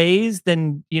interesting ways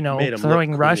than,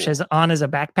 throwing Rush as a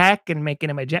backpack and making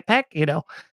him a jetpack,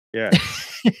 Yeah.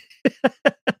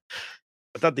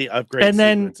 I thought the upgrade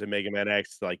sequence in Mega Man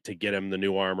X, to get him the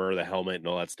new armor, the helmet, and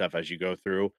all that stuff as you go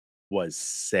through, was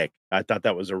sick. I thought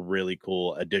that was a really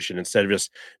cool addition. Instead of just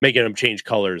making him change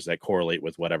colors that correlate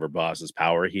with whatever boss's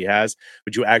power he has,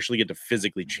 but you actually get to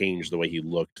physically change the way he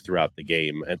looked throughout the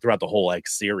game, and throughout the whole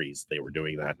X series they were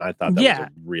doing that. And I thought that was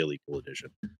a really cool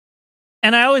addition.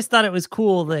 And I always thought it was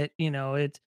cool that,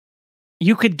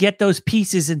 you could get those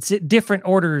pieces in different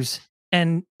orders,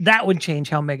 and that would change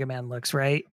how Mega Man looks,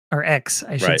 right? Or X,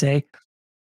 I should say.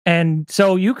 And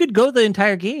so you could go the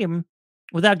entire game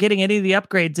without getting any of the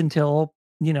upgrades until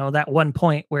that one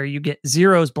point where you get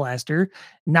Zero's blaster.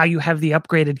 Now you have the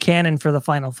upgraded cannon for the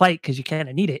final fight because you kind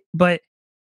of need it. But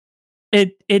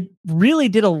it really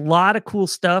did a lot of cool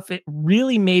stuff. It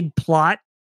really made plot,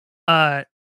 a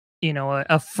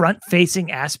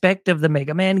front-facing aspect of the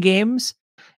Mega Man games.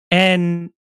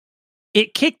 And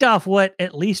it kicked off what,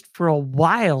 at least for a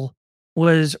while,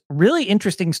 was really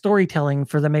interesting storytelling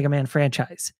for the Mega Man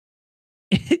franchise.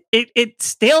 It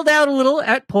staled out a little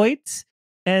at points,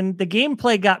 and the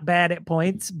gameplay got bad at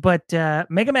points, but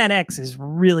Mega Man X is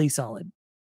really solid.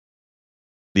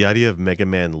 The idea of Mega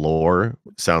Man lore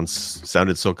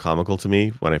sounded so comical to me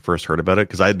when I first heard about it,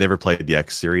 because I had never played the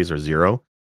X series or Zero,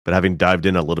 but having dived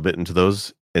in a little bit into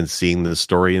those and seeing the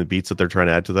story and the beats that they're trying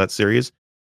to add to that series,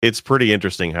 it's pretty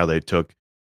interesting how they took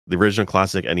the original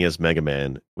classic NES Mega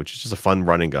Man, which is just a fun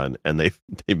run and gun, and they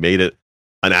made it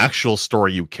an actual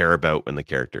story you care about in the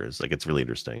characters. Like, it's really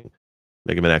interesting.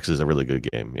 Mega Man X is a really good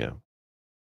game. Yeah.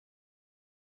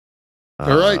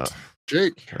 All right,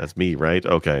 Jake. That's me, right?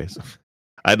 Okay. So,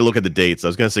 I had to look at the dates. I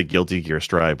was going to say Guilty Gear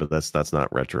Strive, but that's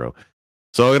not retro.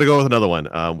 So I'm going to go with another one.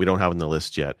 We don't have on the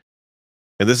list yet.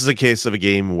 And this is a case of a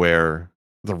game where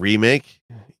the remake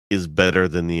is better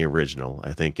than the original,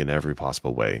 I think, in every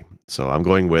possible way. So I'm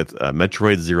going with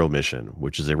Metroid Zero Mission,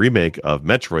 which is a remake of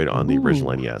Metroid on the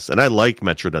original NES. And I like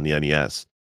Metroid on the NES,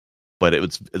 but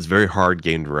it's a very hard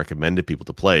game to recommend to people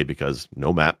to play because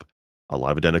no map, a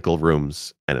lot of identical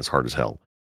rooms, and it's hard as hell.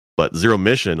 But Zero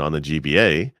Mission on the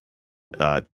GBA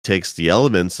takes the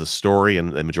elements, the story,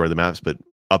 and the majority of the maps, but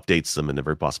updates them in a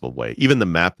very possible way. Even the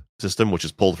map system, which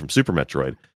is pulled from Super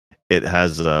Metroid, it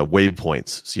has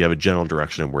waypoints, so you have a general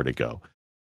direction of where to go.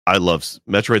 I love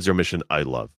Metroid Zero Mission. I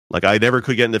love. Like, I never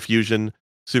could get into Fusion.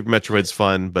 Super Metroid's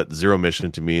fun, but Zero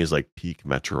Mission to me is like peak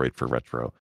Metroid for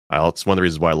retro. It's one of the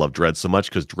reasons why I love Dread so much,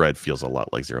 because Dread feels a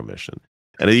lot like Zero Mission.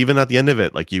 And even at the end of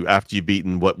it, like, after you've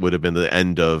beaten what would have been the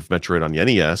end of Metroid on the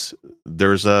NES,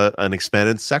 there's an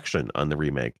expanded section on the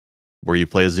remake where you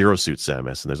play a Zero Suit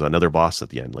Samus, and there's another boss at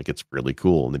the end. Like, it's really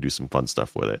cool, and they do some fun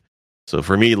stuff with it. So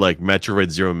for me, like, Metroid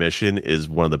Zero Mission is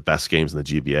one of the best games in the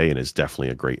GBA, and is definitely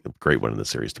a great one in the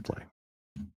series to play.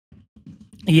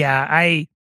 Yeah,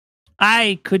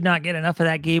 I could not get enough of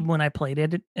that game when I played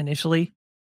it initially.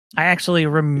 I actually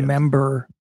remember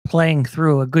playing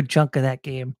through a good chunk of that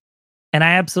game, and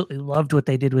I absolutely loved what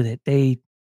they did with it.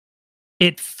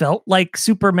 It felt like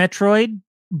Super Metroid,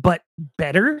 but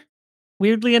better,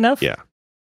 weirdly enough. Yeah.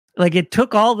 Like, it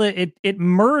took it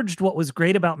merged what was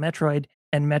great about Metroid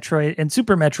and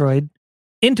Super Metroid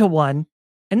into one.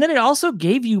 And then it also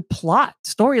gave you plot,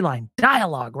 storyline,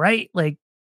 dialogue, right? Like,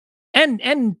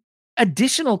 and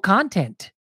additional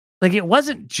content. Like, it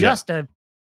wasn't just a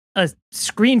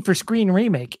screen for screen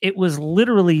remake. It was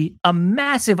literally a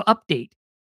massive update.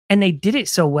 And they did it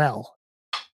so well.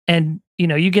 And,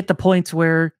 you get the points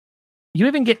where you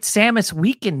even get Samus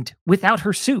weakened without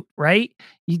her suit, right?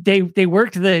 They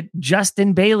worked the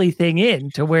Justin Bailey thing in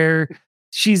to where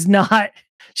she's not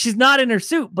in her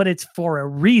suit, but it's for a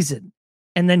reason.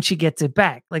 And then she gets it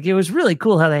back. Like, it was really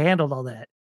cool how they handled all that.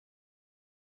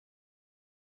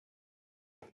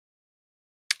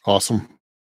 Awesome.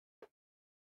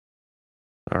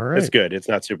 All right. It's good. It's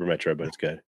not Super Metroid, but it's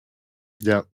good.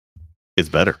 Yeah. It's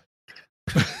better.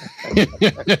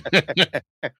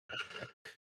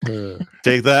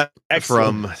 Take that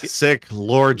Excellent. from sick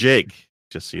Lord Jake.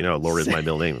 Just so you know, Lord is my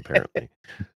middle name, apparently.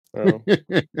 Well,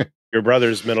 your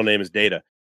brother's middle name is Data.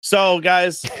 So,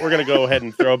 guys, we're gonna go ahead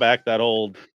and throw back that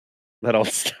old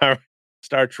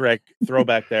Star Trek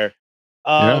throwback there.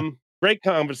 Great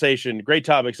conversation, great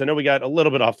topics. I know we got a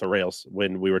little bit off the rails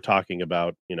when we were talking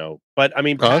about, but I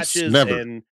mean, patches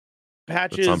and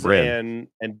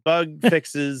bug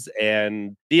fixes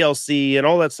and DLC and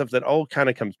all that stuff that all kind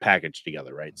of comes packaged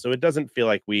together, right? So it doesn't feel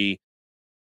like we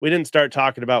didn't start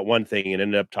talking about one thing and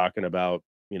ended up talking about,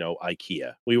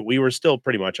 IKEA. We were still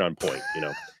pretty much on point,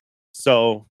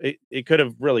 So it could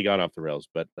have really gone off the rails,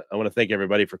 but I want to thank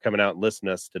everybody for coming out and listening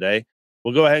to us today.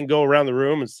 We'll go ahead and go around the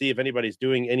room and see if anybody's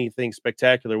doing anything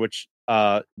spectacular, which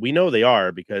we know they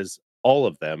are because all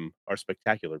of them are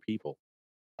spectacular people.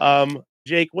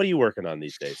 Jake, what are you working on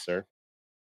these days, sir?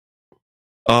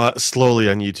 Slowly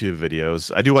on YouTube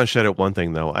videos. I do want to shout out one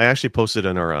thing though. I actually posted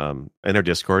in our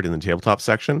Discord in the tabletop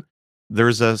section.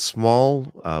 There's a small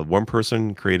one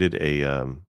person created a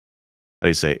how do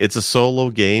you say? It's a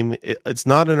solo game. It's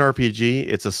not an RPG.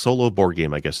 It's a solo board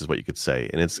game, I guess is what you could say.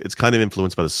 And it's kind of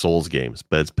influenced by the Souls games,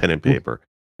 but it's pen and paper.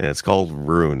 And it's called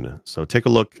Rune. So take a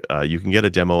look. You can get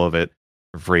a demo of it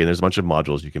for free, and there's a bunch of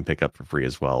modules you can pick up for free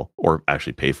as well, or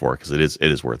actually pay for because it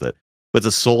is worth it. But it's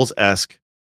a Souls-esque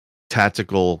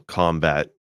tactical combat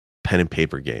pen and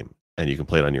paper game. and you can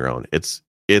play it on your own.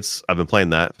 I've been playing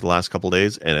that for the last couple of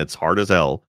days, and it's hard as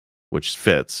hell, which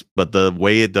fits. But the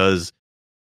way it does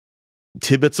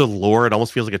tidbits of lore, it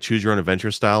almost feels like a choose your own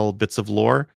adventure style bits of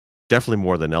lore. Definitely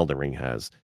more than Elden Ring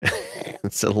has.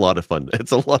 It's a lot of fun.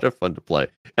 It's a lot of fun to play,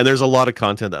 and there's a lot of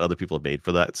content that other people have made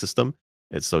for that system.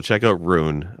 So check out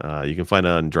Rune. You can find it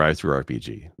on Drive-Thru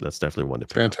RPG. That's definitely one to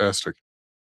pick. Fantastic.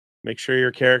 Make sure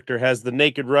your character has the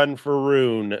naked run for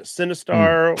Rune.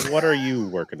 Sinistar, what are you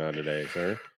working on today,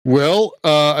 sir? Well,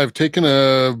 I've taken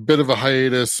a bit of a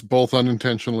hiatus, both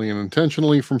unintentionally and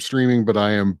intentionally, from streaming, but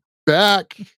I am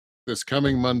back this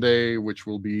coming Monday, which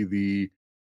will be the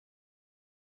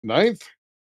 9th,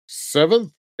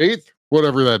 7th, 8th,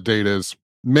 whatever that date is.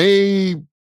 May,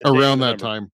 around that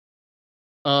time.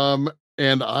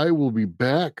 And I will be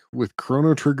back with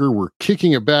Chrono Trigger. We're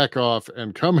kicking it back off,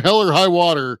 and come hell or high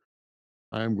water,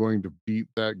 I am going to beat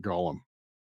that golem.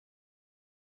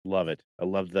 Love it. I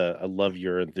love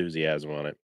your enthusiasm on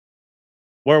it.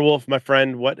 Werewolf, my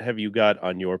friend, what have you got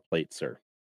on your plate, sir?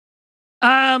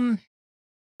 I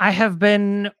have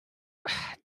been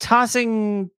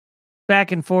tossing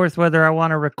back and forth whether I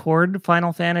want to record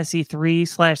Final Fantasy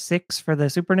 3/6 for the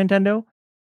Super Nintendo.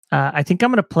 I think I'm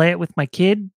going to play it with my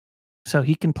kid so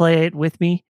he can play it with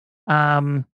me.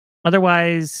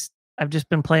 Otherwise, I've just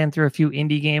been playing through a few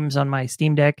indie games on my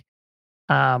Steam Deck.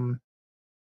 I'm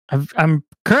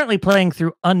currently playing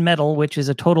through Unmetal, which is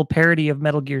a total parody of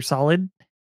Metal Gear Solid.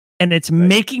 And it's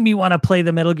making me want to play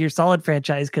the Metal Gear Solid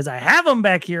franchise because I have them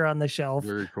back here on the shelf.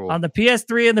 Very cool. On the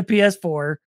PS3 and the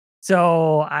PS4.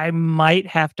 So I might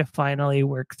have to finally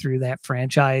work through that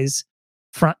franchise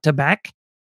front to back.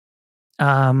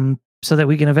 So that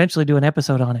we can eventually do an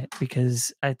episode on it,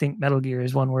 because I think Metal Gear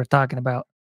is one worth talking about.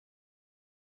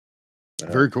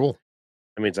 Very cool.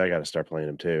 That means I got to start playing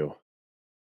them too.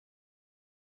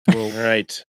 Well, all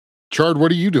right. Chard,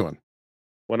 what are you doing?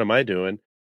 What am I doing?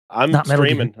 I'm Not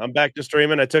streaming. I'm back to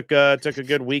streaming. I took a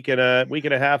good week and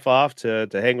a half off to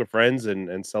hang with friends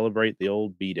and celebrate the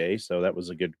old B-Day. So that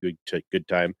was a good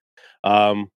time.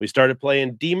 We started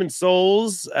playing Demon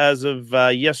Souls as of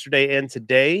yesterday and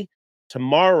today.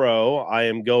 Tomorrow, I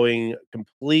am going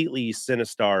completely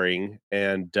Sinistarring,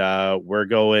 and we're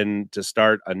going to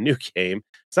start a new game.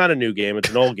 It's not a new game, it's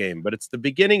an old game, but it's the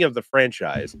beginning of the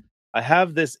franchise. I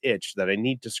have this itch that I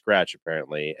need to scratch,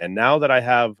 apparently, and now that I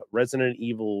have Resident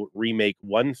Evil Remake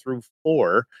 1 through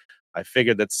 4, I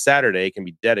figured that Saturday can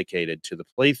be dedicated to the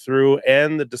playthrough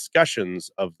and the discussions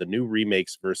of the new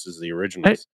remakes versus the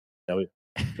originals.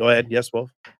 Go ahead. Yes,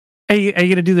 Wolf? Are you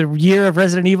going to do the year of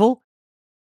Resident Evil?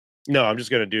 No, I'm just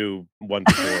going to do 1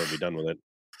 to 4 and be done with it.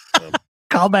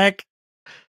 Callback.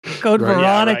 Code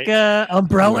Veronica, yeah, right.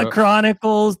 Umbrella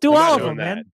Chronicles. Do all of them,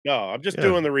 man. No, I'm just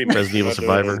doing the remake. Resident Evil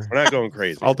Survivor. We're not going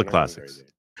crazy. All the classics.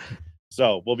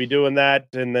 So we'll be doing that,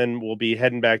 and then we'll be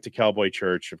heading back to Cowboy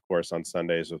Church, of course, on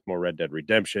Sundays with more Red Dead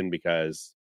Redemption,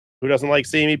 because who doesn't like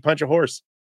seeing me punch a horse?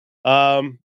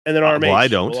 And then RMH I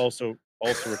don't. will also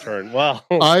return. Well,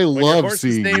 I love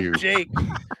seeing you. Jake.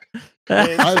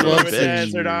 I love seeing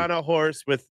you on a horse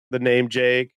with the name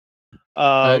Jake.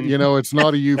 It's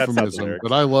not a euphemism,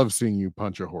 but I love seeing you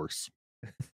punch a horse.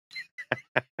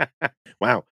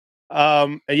 Wow.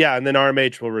 And then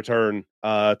RMH will return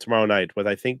tomorrow night with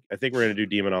I think we're going to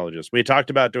do Demonologist. We talked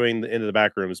about doing the Into the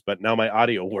Back Rooms, but now my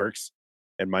audio works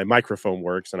and my microphone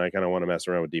works, and I kind of want to mess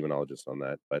around with Demonologist on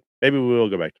that. But maybe we will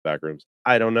go back to Back Rooms.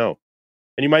 I don't know.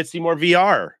 And you might see more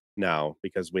VR now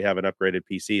because we have an upgraded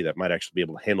PC that might actually be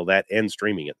able to handle that and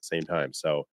streaming at the same time.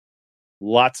 So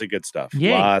lots of good stuff.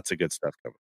 Yay. Lots of good stuff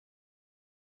coming.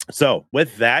 So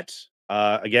with that,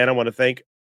 again, I want to thank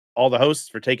all the hosts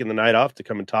for taking the night off to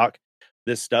come and talk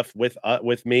this stuff with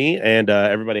me and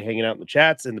everybody hanging out in the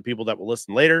chats and the people that will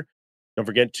listen later. Don't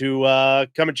forget to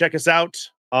come and check us out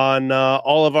on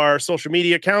all of our social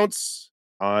media accounts,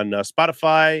 on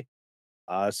Spotify,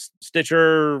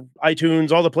 Stitcher,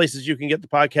 iTunes, all the places you can get the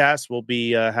podcast. We'll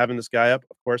be having this guy up,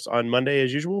 of course, on Monday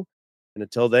as usual. And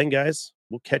until then, guys,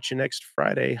 we'll catch you next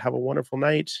Friday. Have a wonderful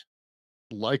night.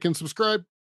 Like and subscribe.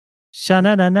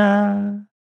 Sha-na-na-na.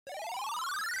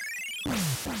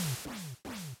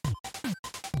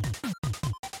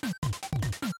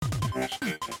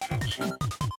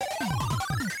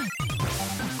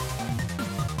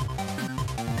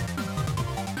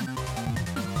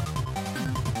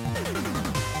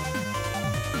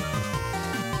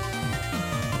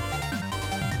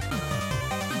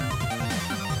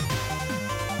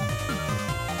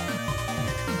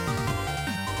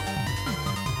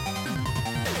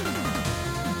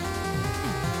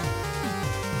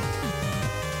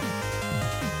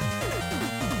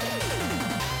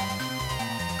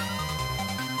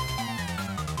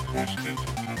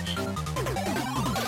 initiative.